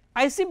that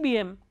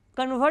ICBM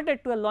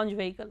converted to a launch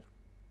vehicle.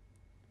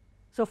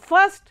 So,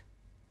 first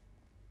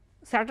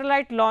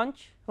satellite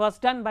launch was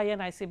done by an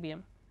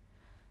ICBM.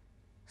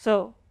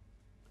 So,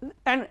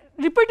 and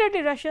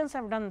repeatedly Russians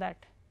have done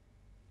that,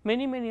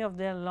 many of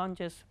their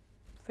launches,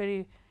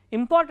 very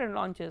important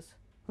launches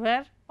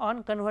were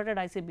on converted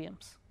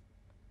ICBMs,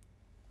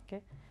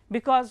 okay,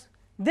 because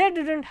they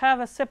did not have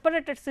a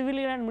separated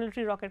civilian and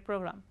military rocket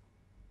program,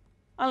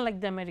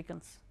 unlike the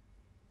Americans.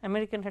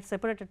 American had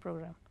separated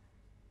program.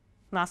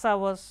 NASA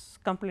was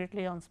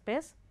completely on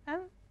space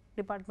and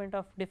Department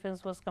of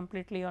Defense was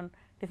completely on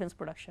defense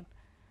production,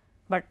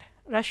 but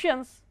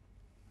Russians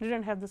did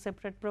not have the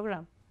separate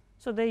program.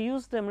 So, they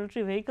used the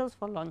military vehicles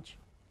for launch.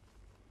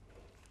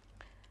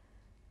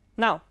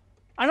 Now,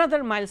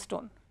 another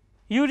milestone,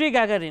 Yuri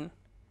Gagarin.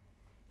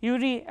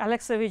 Yuri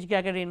Alexeyevich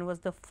Gagarin was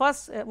the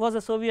first was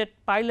a Soviet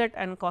pilot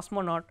and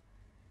cosmonaut,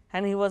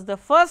 and he was the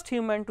first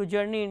human to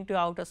journey into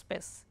outer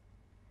space.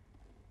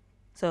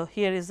 So,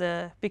 here is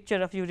a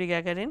picture of Yuri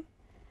Gagarin.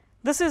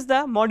 This is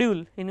the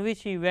module in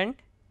which he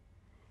went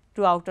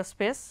to outer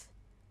space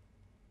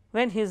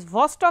when his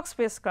Vostok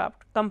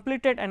spacecraft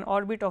completed an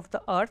orbit of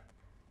the Earth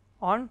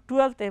on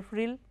 12th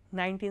April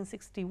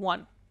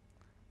 1961.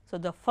 So,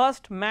 the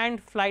first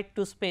manned flight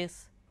to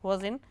space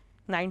was in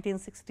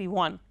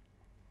 1961,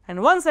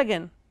 and once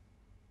again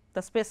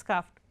the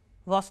spacecraft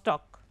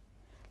Vostok.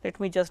 Let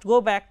me just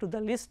go back to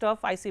the list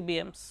of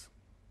ICBMs.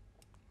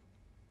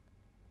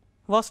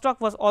 Vostok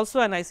was also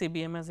an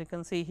ICBM, as you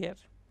can see here.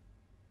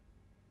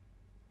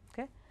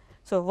 Okay.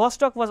 So,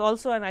 Vostok was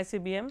also an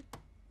ICBM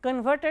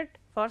converted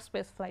for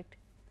space flight.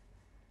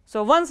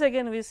 So, once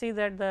again we see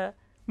that the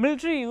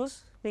military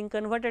use being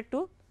converted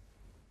to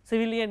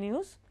civilian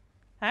use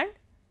and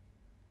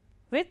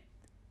with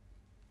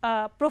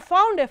a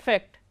profound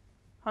effect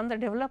on the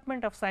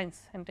development of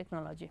science and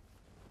technology.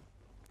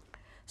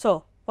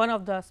 So, one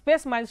of the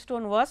space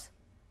milestone was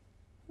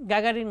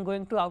Gagarin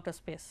going to outer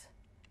space.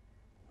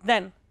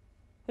 Then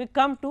we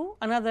come to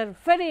another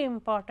very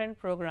important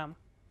program.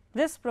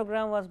 This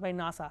program was by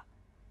NASA,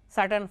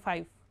 Saturn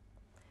V.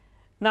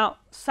 Now,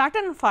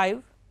 Saturn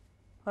V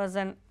was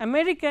an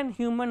American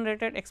human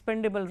rated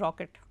expendable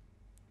rocket.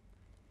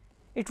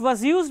 It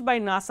was used by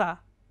NASA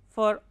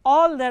for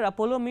all their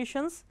Apollo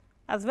missions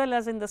as well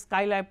as in the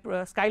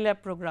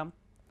Skylab program,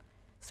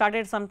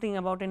 started something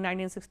about in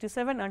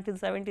 1967 until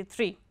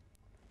 73.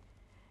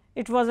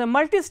 It was a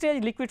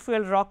multi-stage liquid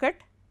fuel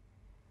rocket.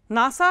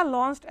 NASA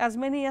launched as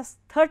many as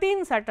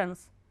 13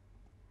 Saturns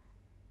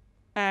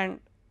and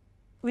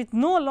with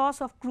no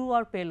loss of crew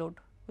or payload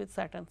with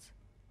Saturns.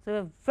 So,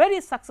 a very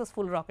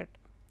successful rocket.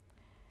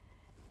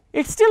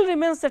 It still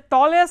remains the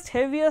tallest,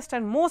 heaviest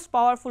and most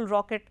powerful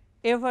rocket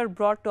ever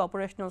brought to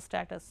operational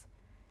status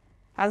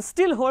and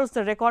still holds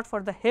the record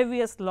for the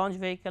heaviest launch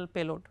vehicle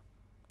payload.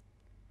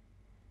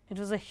 It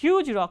was a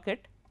huge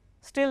rocket,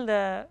 still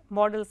the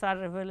models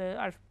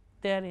are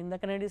there in the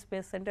Kennedy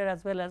Space Center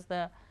as well as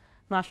the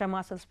NASA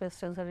Marshall Space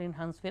Center in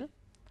Huntsville.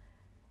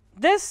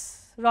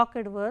 This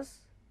rocket was,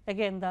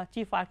 again the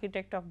chief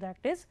architect of that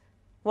is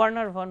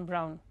Werner von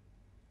Braun,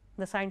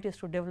 the scientist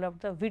who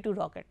developed the V2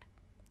 rocket.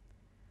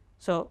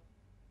 So,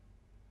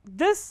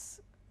 this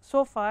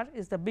so far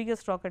is the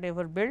biggest rocket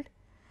ever built.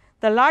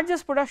 The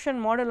largest production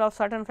model of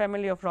Saturn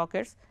family of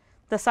rockets,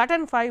 the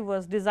Saturn V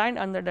was designed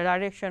under the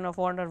direction of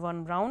Werner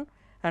von Braun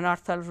and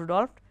Arthur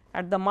Rudolph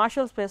at the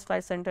Marshall Space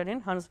Flight Center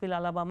in Huntsville,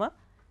 Alabama,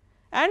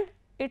 and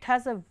it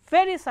has a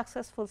very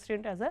successful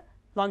stint as a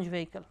launch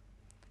vehicle.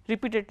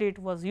 Repeatedly it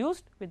was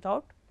used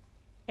without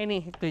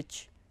any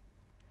glitch.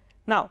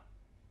 Now,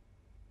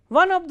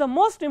 one of the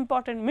most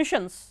important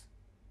missions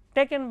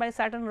taken by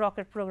Saturn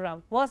rocket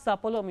program was the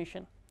Apollo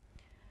mission.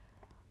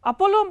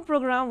 Apollo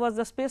program was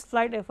the space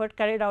flight effort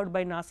carried out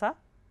by NASA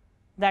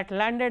that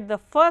landed the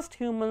first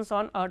humans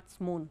on Earth's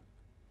moon.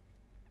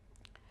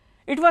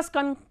 It was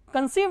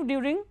conceived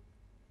during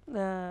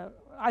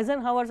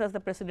Eisenhower as the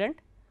president,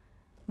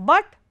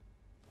 but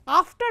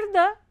after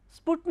the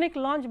Sputnik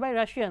launch by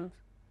Russians,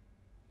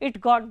 it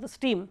got the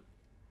steam,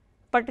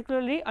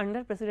 particularly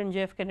under President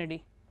J. F.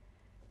 Kennedy,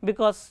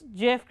 because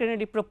J. F.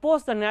 Kennedy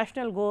proposed the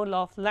national goal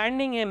of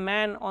landing a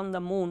man on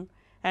the moon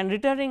and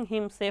returning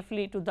him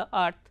safely to the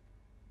earth.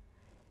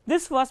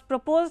 This was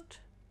proposed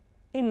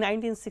in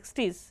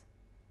 1960s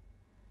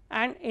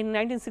and in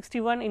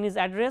 1961 in his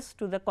address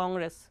to the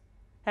Congress,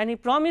 and he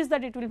promised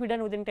that it will be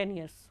done within 10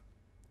 years,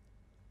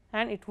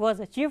 and it was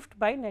achieved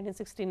by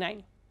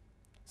 1969.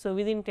 So,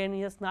 within 10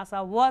 years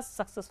NASA was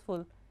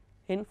successful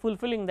in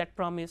fulfilling that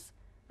promise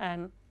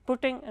and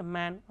putting a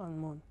man on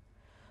moon.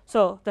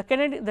 So, the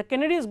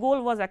Kennedy's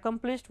goal was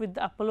accomplished with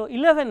the Apollo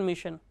 11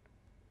 mission.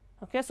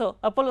 Okay. So,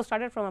 Apollo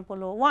started from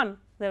Apollo 1,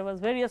 there was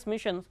various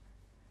missions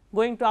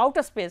going to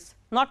outer space,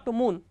 not to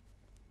moon,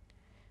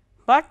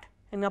 but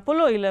in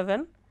Apollo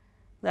 11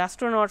 the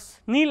astronauts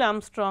Neil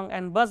Armstrong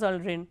and Buzz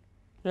Aldrin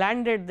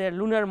landed their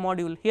lunar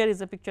module. Here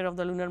is a picture of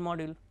the lunar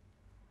module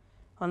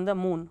on the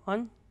moon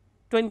on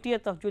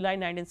 20th of July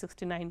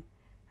 1969,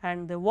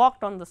 and they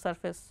walked on the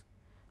surface,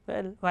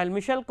 well, while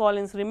Michelle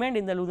Collins remained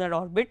in the lunar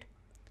orbit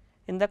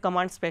in the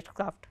command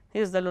spacecraft.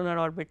 Here is the lunar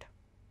orbit.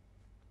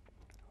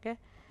 Okay.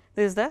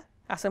 This is the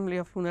assembly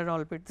of lunar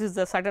orbit. This is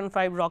the Saturn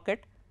V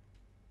rocket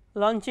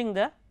launching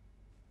the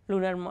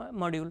lunar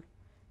module,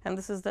 and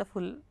this is the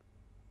full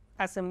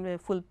assembly,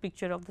 full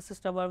picture of the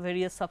system or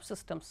various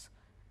subsystems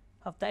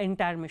of the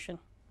entire mission.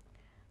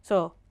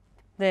 So,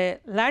 they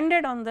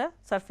landed on the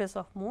surface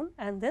of moon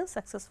and then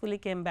successfully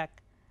came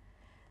back.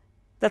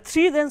 The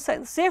three then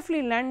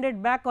safely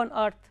landed back on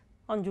earth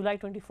on July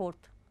 24th.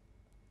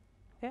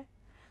 Okay.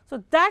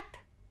 So, that,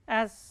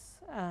 as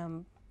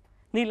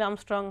Neil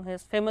Armstrong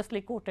has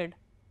famously quoted,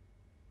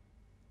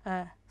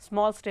 a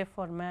small step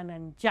for man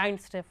and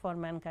giant step for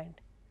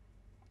mankind,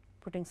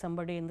 putting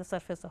somebody in the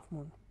surface of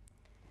moon.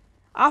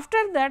 After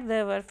that,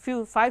 there were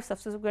 5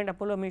 subsequent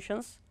Apollo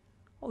missions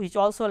which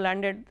also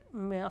landed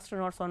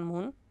astronauts on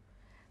moon.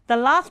 The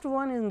last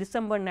one in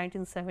December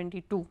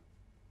 1972,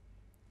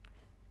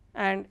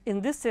 and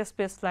in this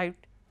space flight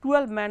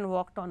 12 men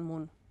walked on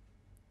moon.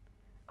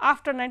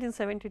 After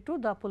 1972,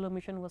 the Apollo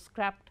mission was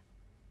scrapped,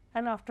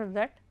 and after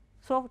that,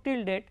 so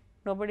till date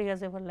nobody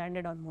has ever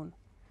landed on moon.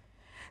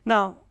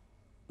 Now,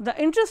 the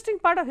interesting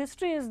part of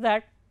history is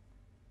that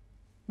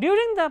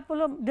during the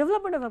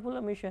development of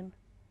Apollo mission,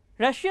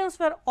 Russians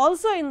were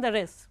also in the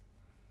race.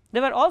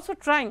 They were also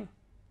trying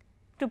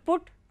to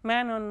put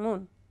man on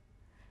moon,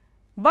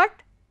 but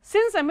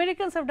since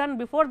Americans have done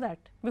before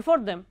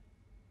them,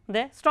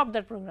 they stopped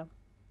that program.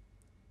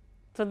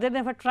 So, they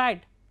never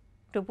tried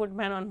to put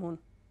man on moon.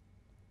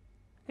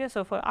 Okay,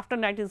 so, for after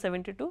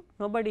 1972,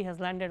 nobody has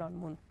landed on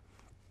moon.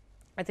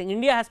 I think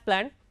India has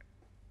planned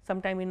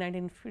sometime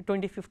in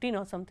 2015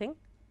 or something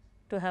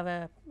to have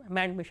a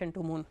manned mission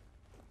to moon.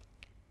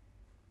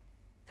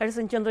 That is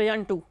in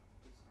Chandrayaan 2,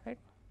 right,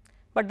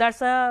 but that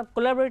is a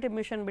collaborative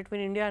mission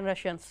between India and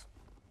Russians.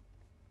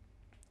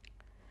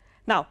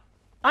 Now,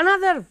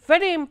 another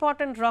very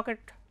important rocket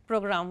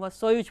program was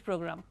Soyuz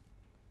program.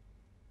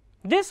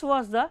 This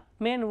was the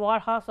main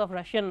warhorse of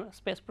Russian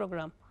space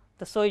program,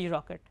 the Soyuz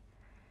rocket.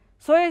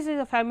 Soyuz is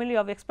a family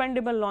of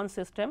expendable launch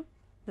system.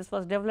 This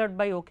was developed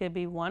by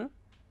OKB-1.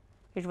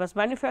 It was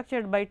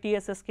manufactured by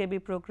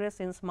TSSKB Progress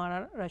in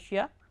Smara,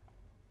 Russia.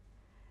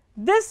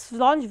 This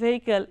launch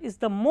vehicle is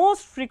the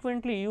most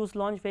frequently used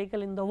launch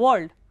vehicle in the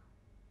world.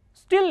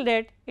 Still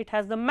date, it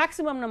has the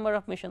maximum number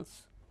of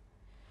missions.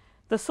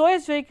 The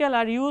Soyuz vehicle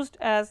are used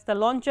as the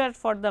launcher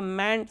for the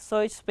manned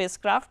Soyuz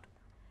spacecraft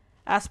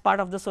as part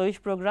of the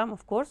Soyuz program,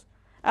 of course,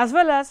 as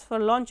well as for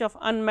launch of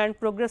unmanned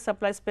Progress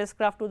supply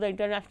spacecraft to the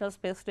International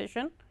Space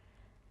Station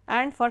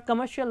and for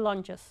commercial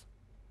launches,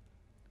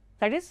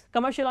 that is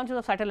commercial launches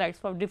of satellites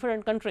for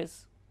different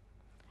countries.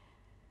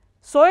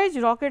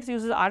 Soyuz rockets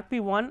uses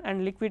RP-1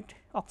 and liquid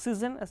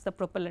oxygen as the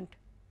propellant.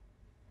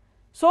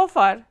 So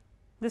far,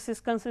 this is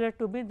considered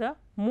to be the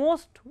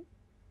most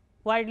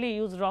widely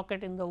used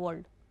rocket in the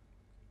world.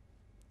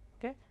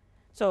 Okay.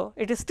 So,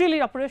 it is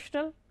still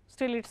operational,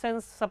 still it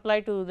sends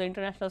supply to the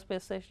International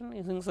Space Station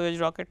using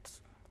Soyuz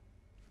rockets.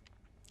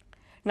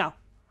 Now,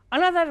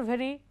 another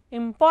very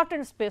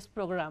important space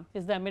program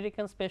is the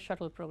American Space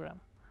Shuttle program.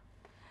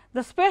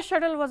 The Space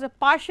Shuttle was a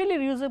partially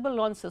reusable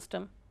launch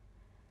system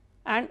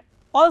and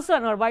also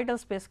an orbital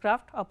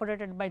spacecraft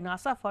operated by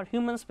NASA for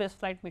human space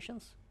flight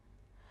missions.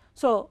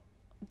 So,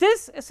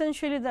 this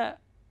essentially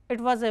it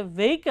was a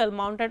vehicle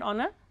mounted on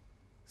a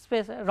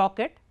space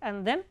rocket,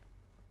 and then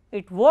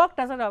it worked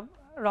as a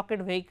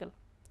rocket vehicle.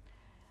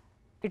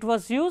 It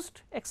was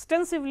used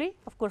extensively,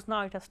 of course,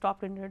 now it has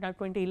stopped in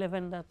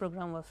 2011, the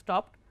program was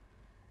stopped.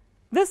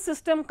 This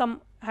system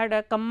had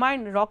a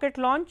combined rocket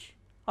launch,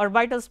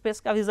 orbital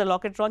spacecraft is a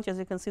rocket launch, as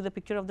you can see the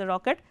picture of the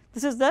rocket.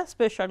 This is the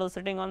space shuttle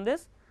sitting on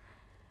this,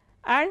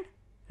 and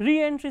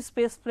re-entry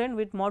space plane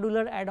with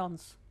modular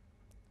add-ons.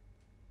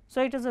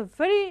 So, it is a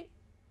very,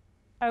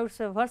 I would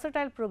say,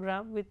 versatile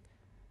program with,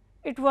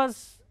 it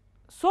was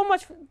so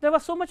much, there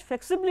was so much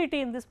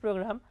flexibility in this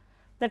program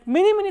that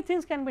many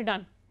things can be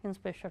done in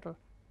space shuttle,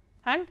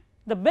 and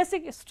the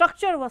basic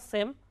structure was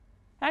same,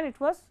 and it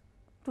was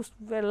to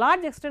a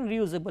large extent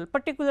reusable,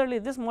 particularly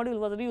this module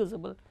was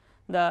reusable,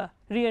 the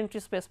re-entry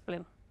space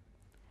plane.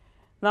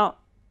 Now,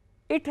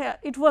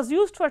 it was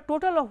used for a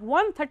total of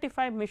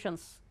 135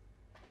 missions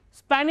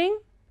spanning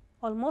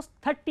almost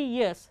 30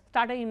 years,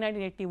 starting in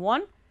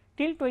 1981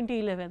 till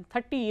 2011,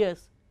 30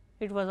 years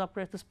it was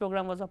this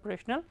program was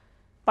operational,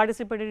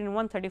 participated in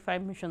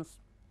 135 missions.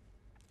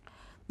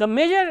 The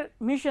major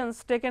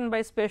missions taken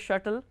by space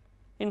shuttle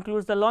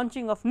includes the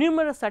launching of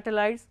numerous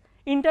satellites,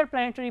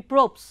 interplanetary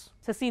probes,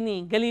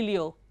 Cassini,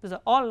 Galileo, these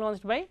are all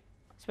launched by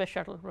space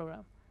shuttle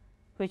program,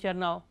 which are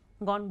now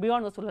gone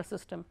beyond the solar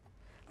system.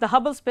 The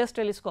Hubble Space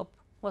Telescope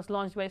was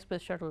launched by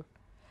space shuttle.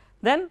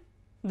 Then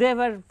they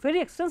were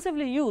very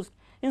extensively used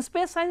in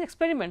space science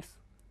experiments,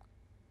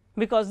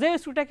 because they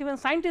used to take even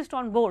scientists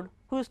on board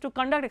who used to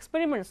conduct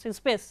experiments in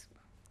space,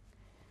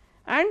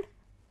 and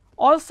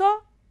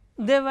Also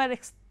they were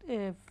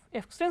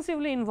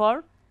extensively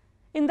involved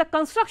in the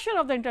construction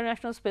of the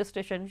International Space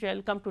Station, which I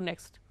will come to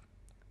next,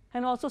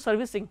 and also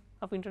servicing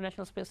of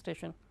International Space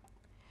Station.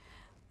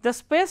 The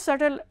space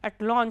shuttle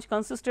at launch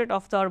consisted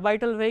of the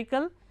orbital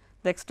vehicle,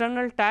 the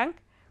external tank,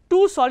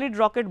 2 solid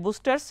rocket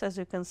boosters as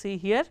you can see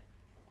here.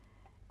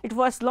 It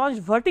was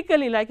launched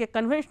vertically like a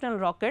conventional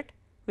rocket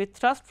with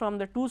thrust from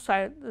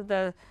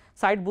the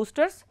side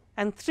boosters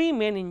and 3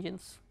 main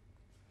engines,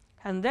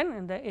 and then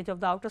in the edge of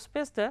the outer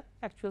space the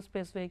actual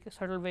space vehicle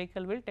shuttle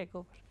vehicle will take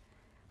over.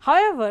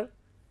 However,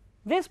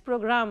 this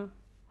program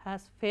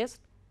has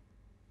faced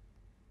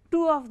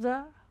 2 of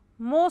the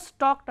most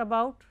talked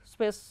about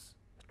space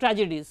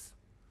tragedies.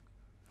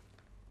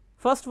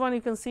 First one,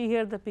 you can see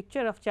here the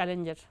picture of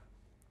Challenger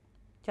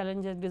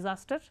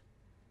disaster.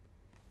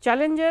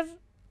 Challenger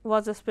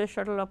was a space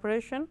shuttle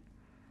operation,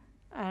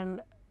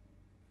 and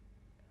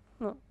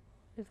no,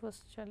 it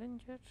was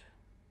Challenger.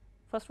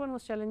 First one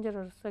was Challenger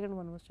or second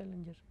one was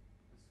Challenger?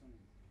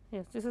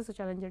 Yes, this is a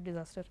Challenger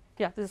disaster.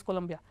 Yeah, this is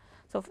Columbia.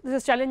 So, this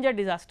is Challenger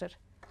disaster,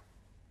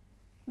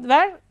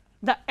 where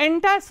the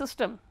entire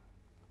system,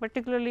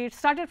 particularly it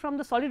started from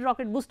the solid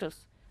rocket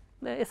boosters,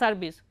 the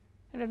SRBs.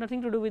 It had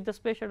nothing to do with the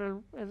space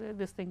shuttle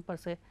this thing per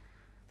se.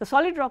 The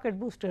solid rocket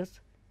boosters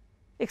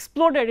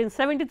exploded in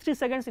 73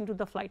 seconds into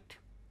the flight.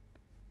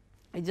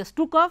 It just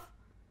took off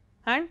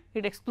and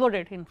it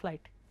exploded in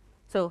flight.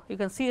 So, you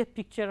can see a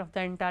picture of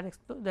the entire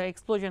the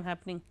explosion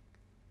happening,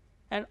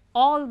 and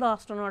all the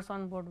astronauts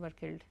on board were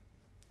killed.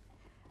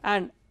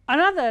 And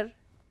another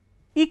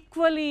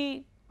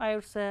equally, I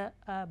would say,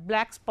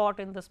 black spot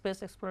in the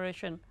space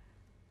exploration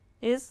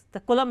is the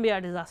Columbia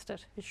disaster,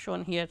 is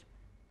shown here,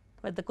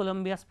 where the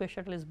Columbia space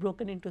shuttle is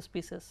broken into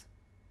pieces.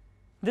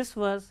 This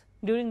was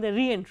during the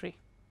re-entry.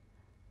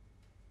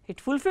 It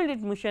fulfilled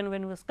its mission.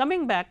 When it was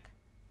coming back,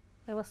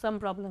 there was some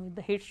problem with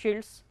the heat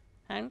shields,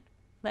 and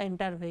the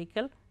entire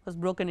vehicle was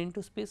broken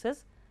into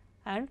pieces,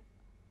 and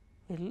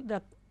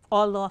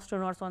all the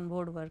astronauts on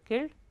board were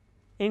killed,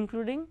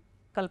 including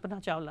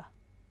Kalpana Chawla.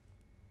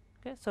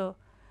 Okay. So,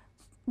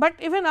 but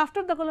even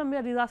after the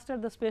Columbia disaster,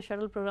 the space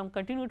shuttle program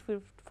continued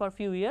for a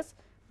few years,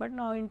 but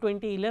now in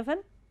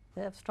 2011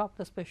 they have stopped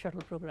the space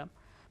shuttle program.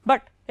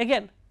 But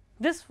again,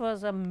 this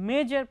was a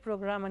major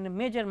program and a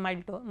major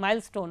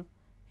milestone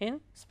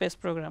in space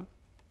program.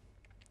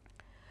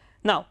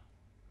 Now,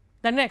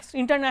 the next,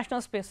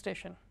 International Space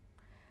Station.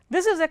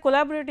 This is a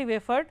collaborative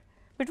effort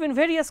between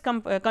various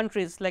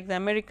countries like the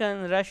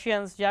Americans,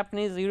 Russians,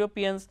 Japanese,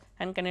 Europeans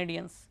and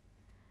Canadians.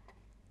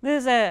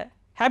 This is a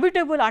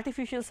habitable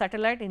artificial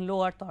satellite in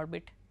low Earth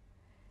orbit.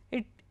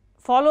 It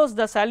follows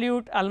the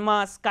Salyut,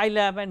 Almaz,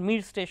 Skylab and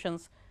Mir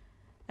stations,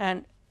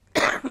 and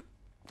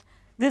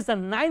this is the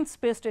 9th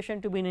space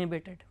station to be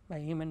inhabited by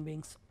human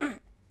beings.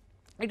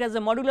 It has a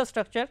modular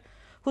structure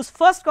whose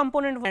first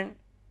component, and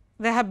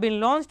they have been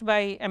launched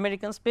by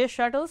American space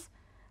shuttles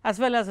as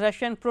well as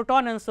Russian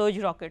Proton and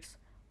Soyuz rockets.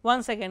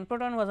 Once again,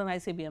 Proton was an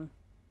ICBM.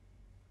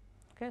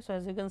 Okay. So,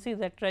 as you can see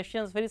that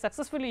Russians very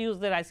successfully use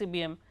their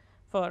ICBM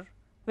for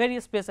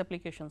various space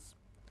applications.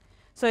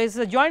 So, it is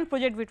a joint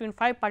project between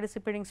 5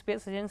 participating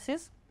space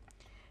agencies.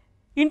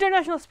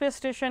 International Space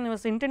Station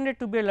was intended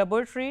to be a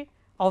laboratory,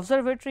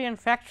 observatory and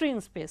factory in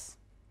space.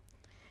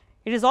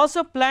 It is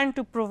also planned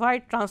to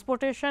provide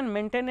transportation,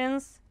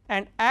 maintenance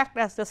and act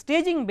as the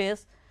staging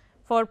base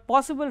for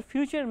possible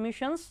future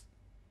missions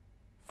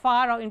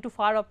into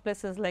far off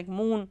places like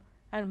Moon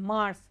and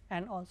Mars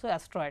and also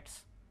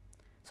asteroids.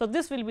 So,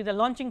 this will be the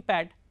launching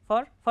pad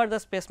for further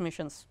space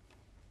missions.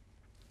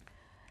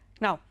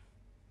 Now,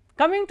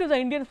 coming to the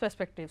Indian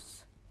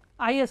perspectives,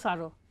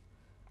 ISRO,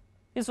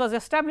 this was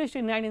established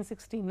in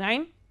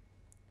 1969,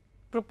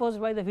 proposed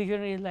by the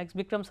visionaries like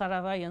Vikram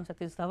Sarabhai and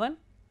Satish Dhawan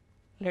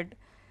led.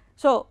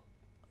 So,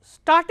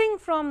 starting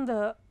from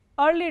the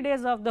early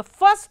days of the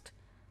first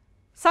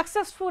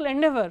successful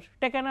endeavor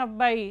taken up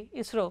by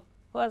ISRO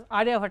was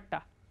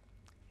Aryabhatta,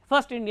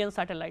 first Indian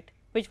satellite,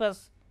 which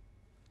was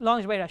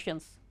launched by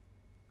Russians,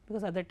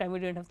 because at that time we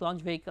did not have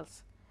launch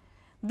vehicles.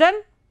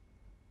 Then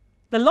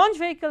the launch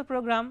vehicle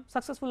program,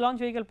 successful launch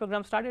vehicle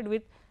program started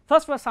with,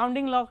 first was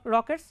sounding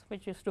rockets,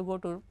 which used to go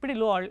to pretty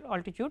low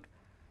altitude,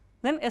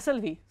 then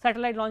SLV,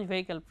 satellite launch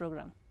vehicle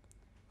program,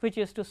 which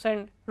used to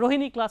send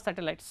Rohini class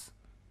satellites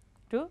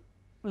to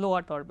low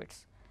Earth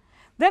orbits.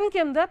 Then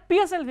came the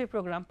PSLV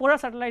program, Polar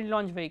Satellite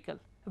Launch Vehicle,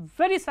 a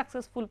very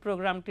successful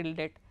program till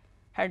date,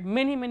 had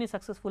many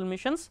successful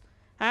missions,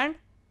 and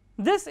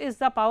this is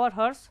the power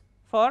horse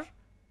for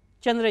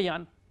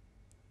Chandrayaan.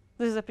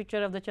 This is a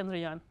picture of the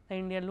Chandrayaan, the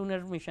Indian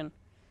lunar mission,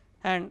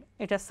 and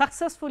it has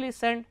successfully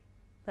sent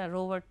the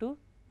rover to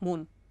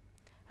moon,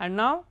 and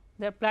now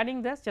they are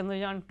planning this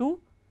Chandrayaan 2,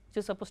 which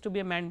is supposed to be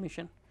a manned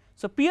mission.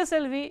 So,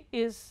 PSLV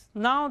is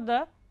now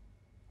the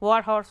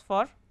war horse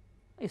for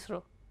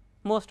ISRO.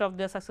 Most of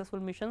their successful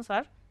missions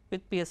are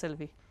with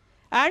PSLV,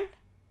 and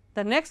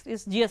the next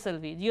is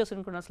GSLV,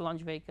 geosynchronous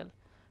launch vehicle,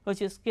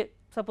 which is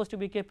supposed to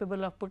be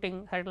capable of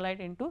putting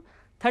satellite into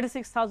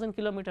 36,000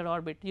 kilometer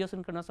orbit,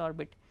 geosynchronous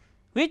orbit,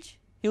 which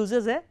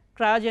uses a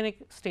cryogenic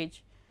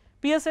stage,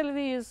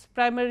 PSLV is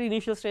primary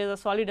initial stage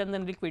as solid and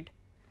then liquid.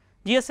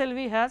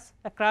 GSLV has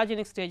a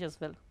cryogenic stage as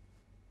well.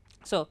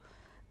 So,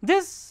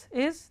 this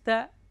is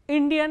the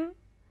Indian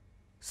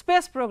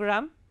space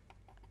program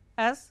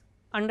as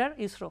under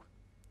ISRO,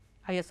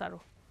 ISRO,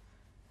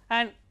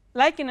 and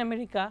like in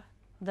America,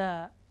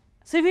 the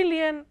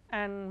civilian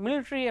and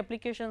military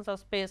applications of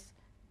space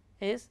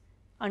is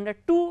under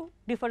two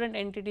different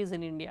entities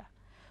in India.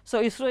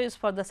 So, ISRO is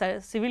for the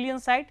civilian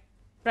side,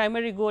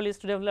 primary goal is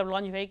to develop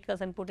launch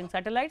vehicles and put in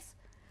satellites,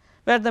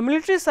 where the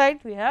military side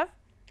we have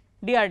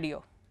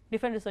DRDO,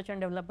 Defence Research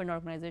and Development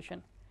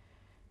Organization,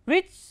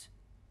 which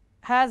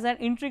has an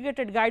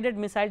integrated guided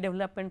missile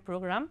development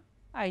program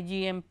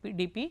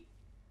IGMDP,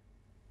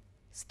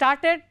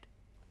 started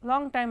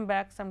long time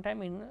back,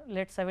 sometime in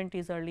late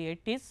 70s early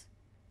 80s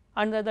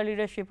under the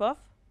leadership of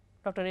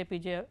Dr.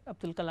 APJ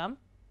Abdul Kalam,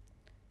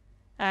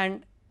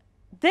 and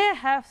they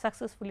have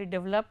successfully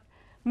developed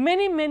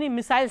many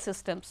missile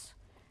systems.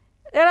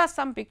 There are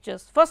some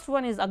pictures. First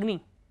one is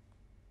Agni.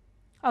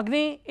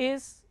 Agni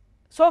is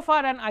so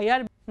far an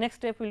IR, next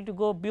step will to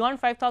go beyond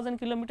 5000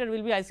 kilometer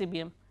will be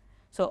ICBM.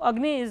 So,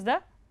 Agni is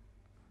the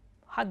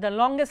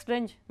longest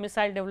range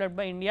missile developed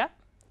by India,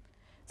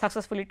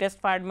 successfully test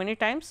fired many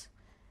times.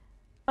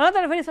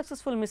 Another very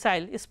successful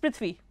missile is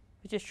Prithvi,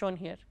 which is shown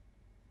here.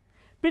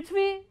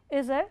 Prithvi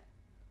is a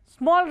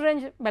small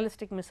range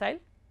ballistic missile,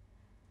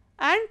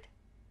 and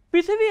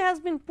Prithvi has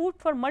been put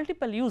for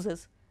multiple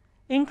uses,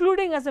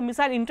 including as a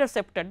missile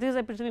interceptor. This is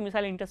a Prithvi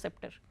missile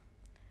interceptor.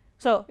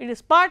 So, it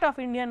is part of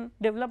Indian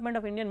development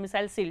of Indian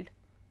missile shield.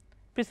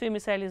 Prithvi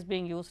missile is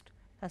being used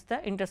as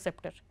the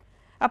interceptor.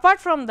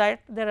 Apart from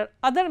that, there are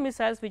other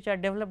missiles which are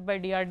developed by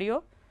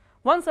DRDO.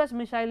 One such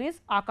missile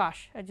is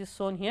Akash, as is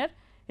shown here,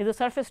 is a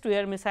surface to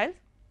air missile,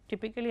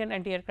 typically an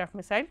anti-aircraft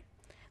missile.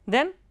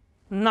 Then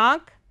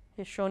Nag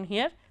is shown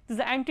here, this is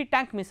an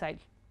anti-tank missile,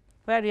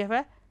 where you have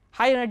a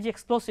high energy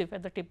explosive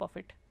at the tip of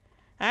it,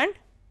 and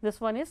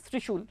this one is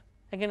Trishul,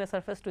 again a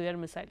surface to air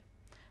missile.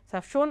 So, I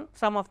have shown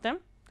some of them.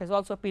 There is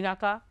also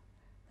Pinaka,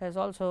 there is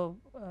also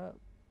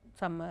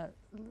some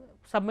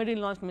submarine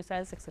launched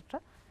missiles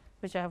etcetera,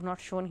 which I have not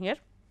shown here,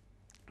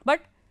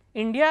 but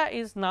India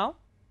is now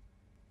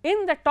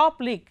in the top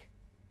league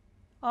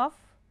of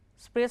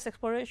space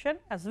exploration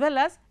as well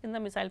as in the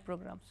missile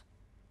programs,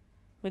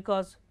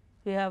 because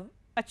we have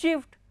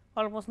achieved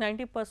almost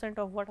 90%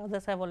 of what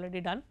others have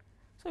already done.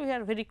 So, we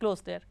are very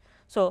close there.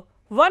 So,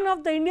 one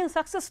of the Indian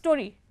success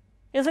story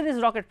is in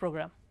this rocket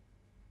program.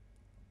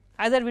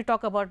 Either we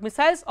talk about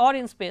missiles or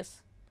in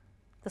space,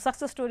 the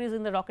success story is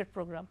in the rocket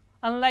program.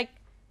 Unlike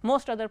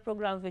most other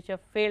programs which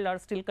have failed or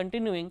still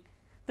continuing,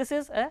 this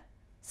is a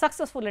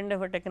successful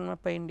endeavor taken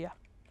up by India.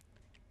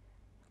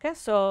 Okay,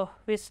 so,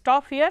 we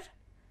stop here.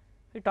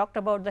 We talked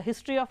about the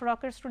history of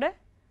rockets today.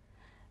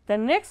 The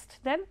next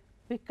then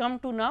we come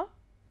to now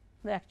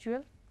the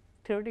actual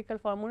theoretical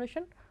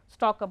formulation,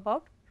 talk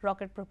about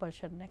rocket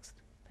propulsion next.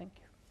 Thank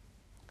you.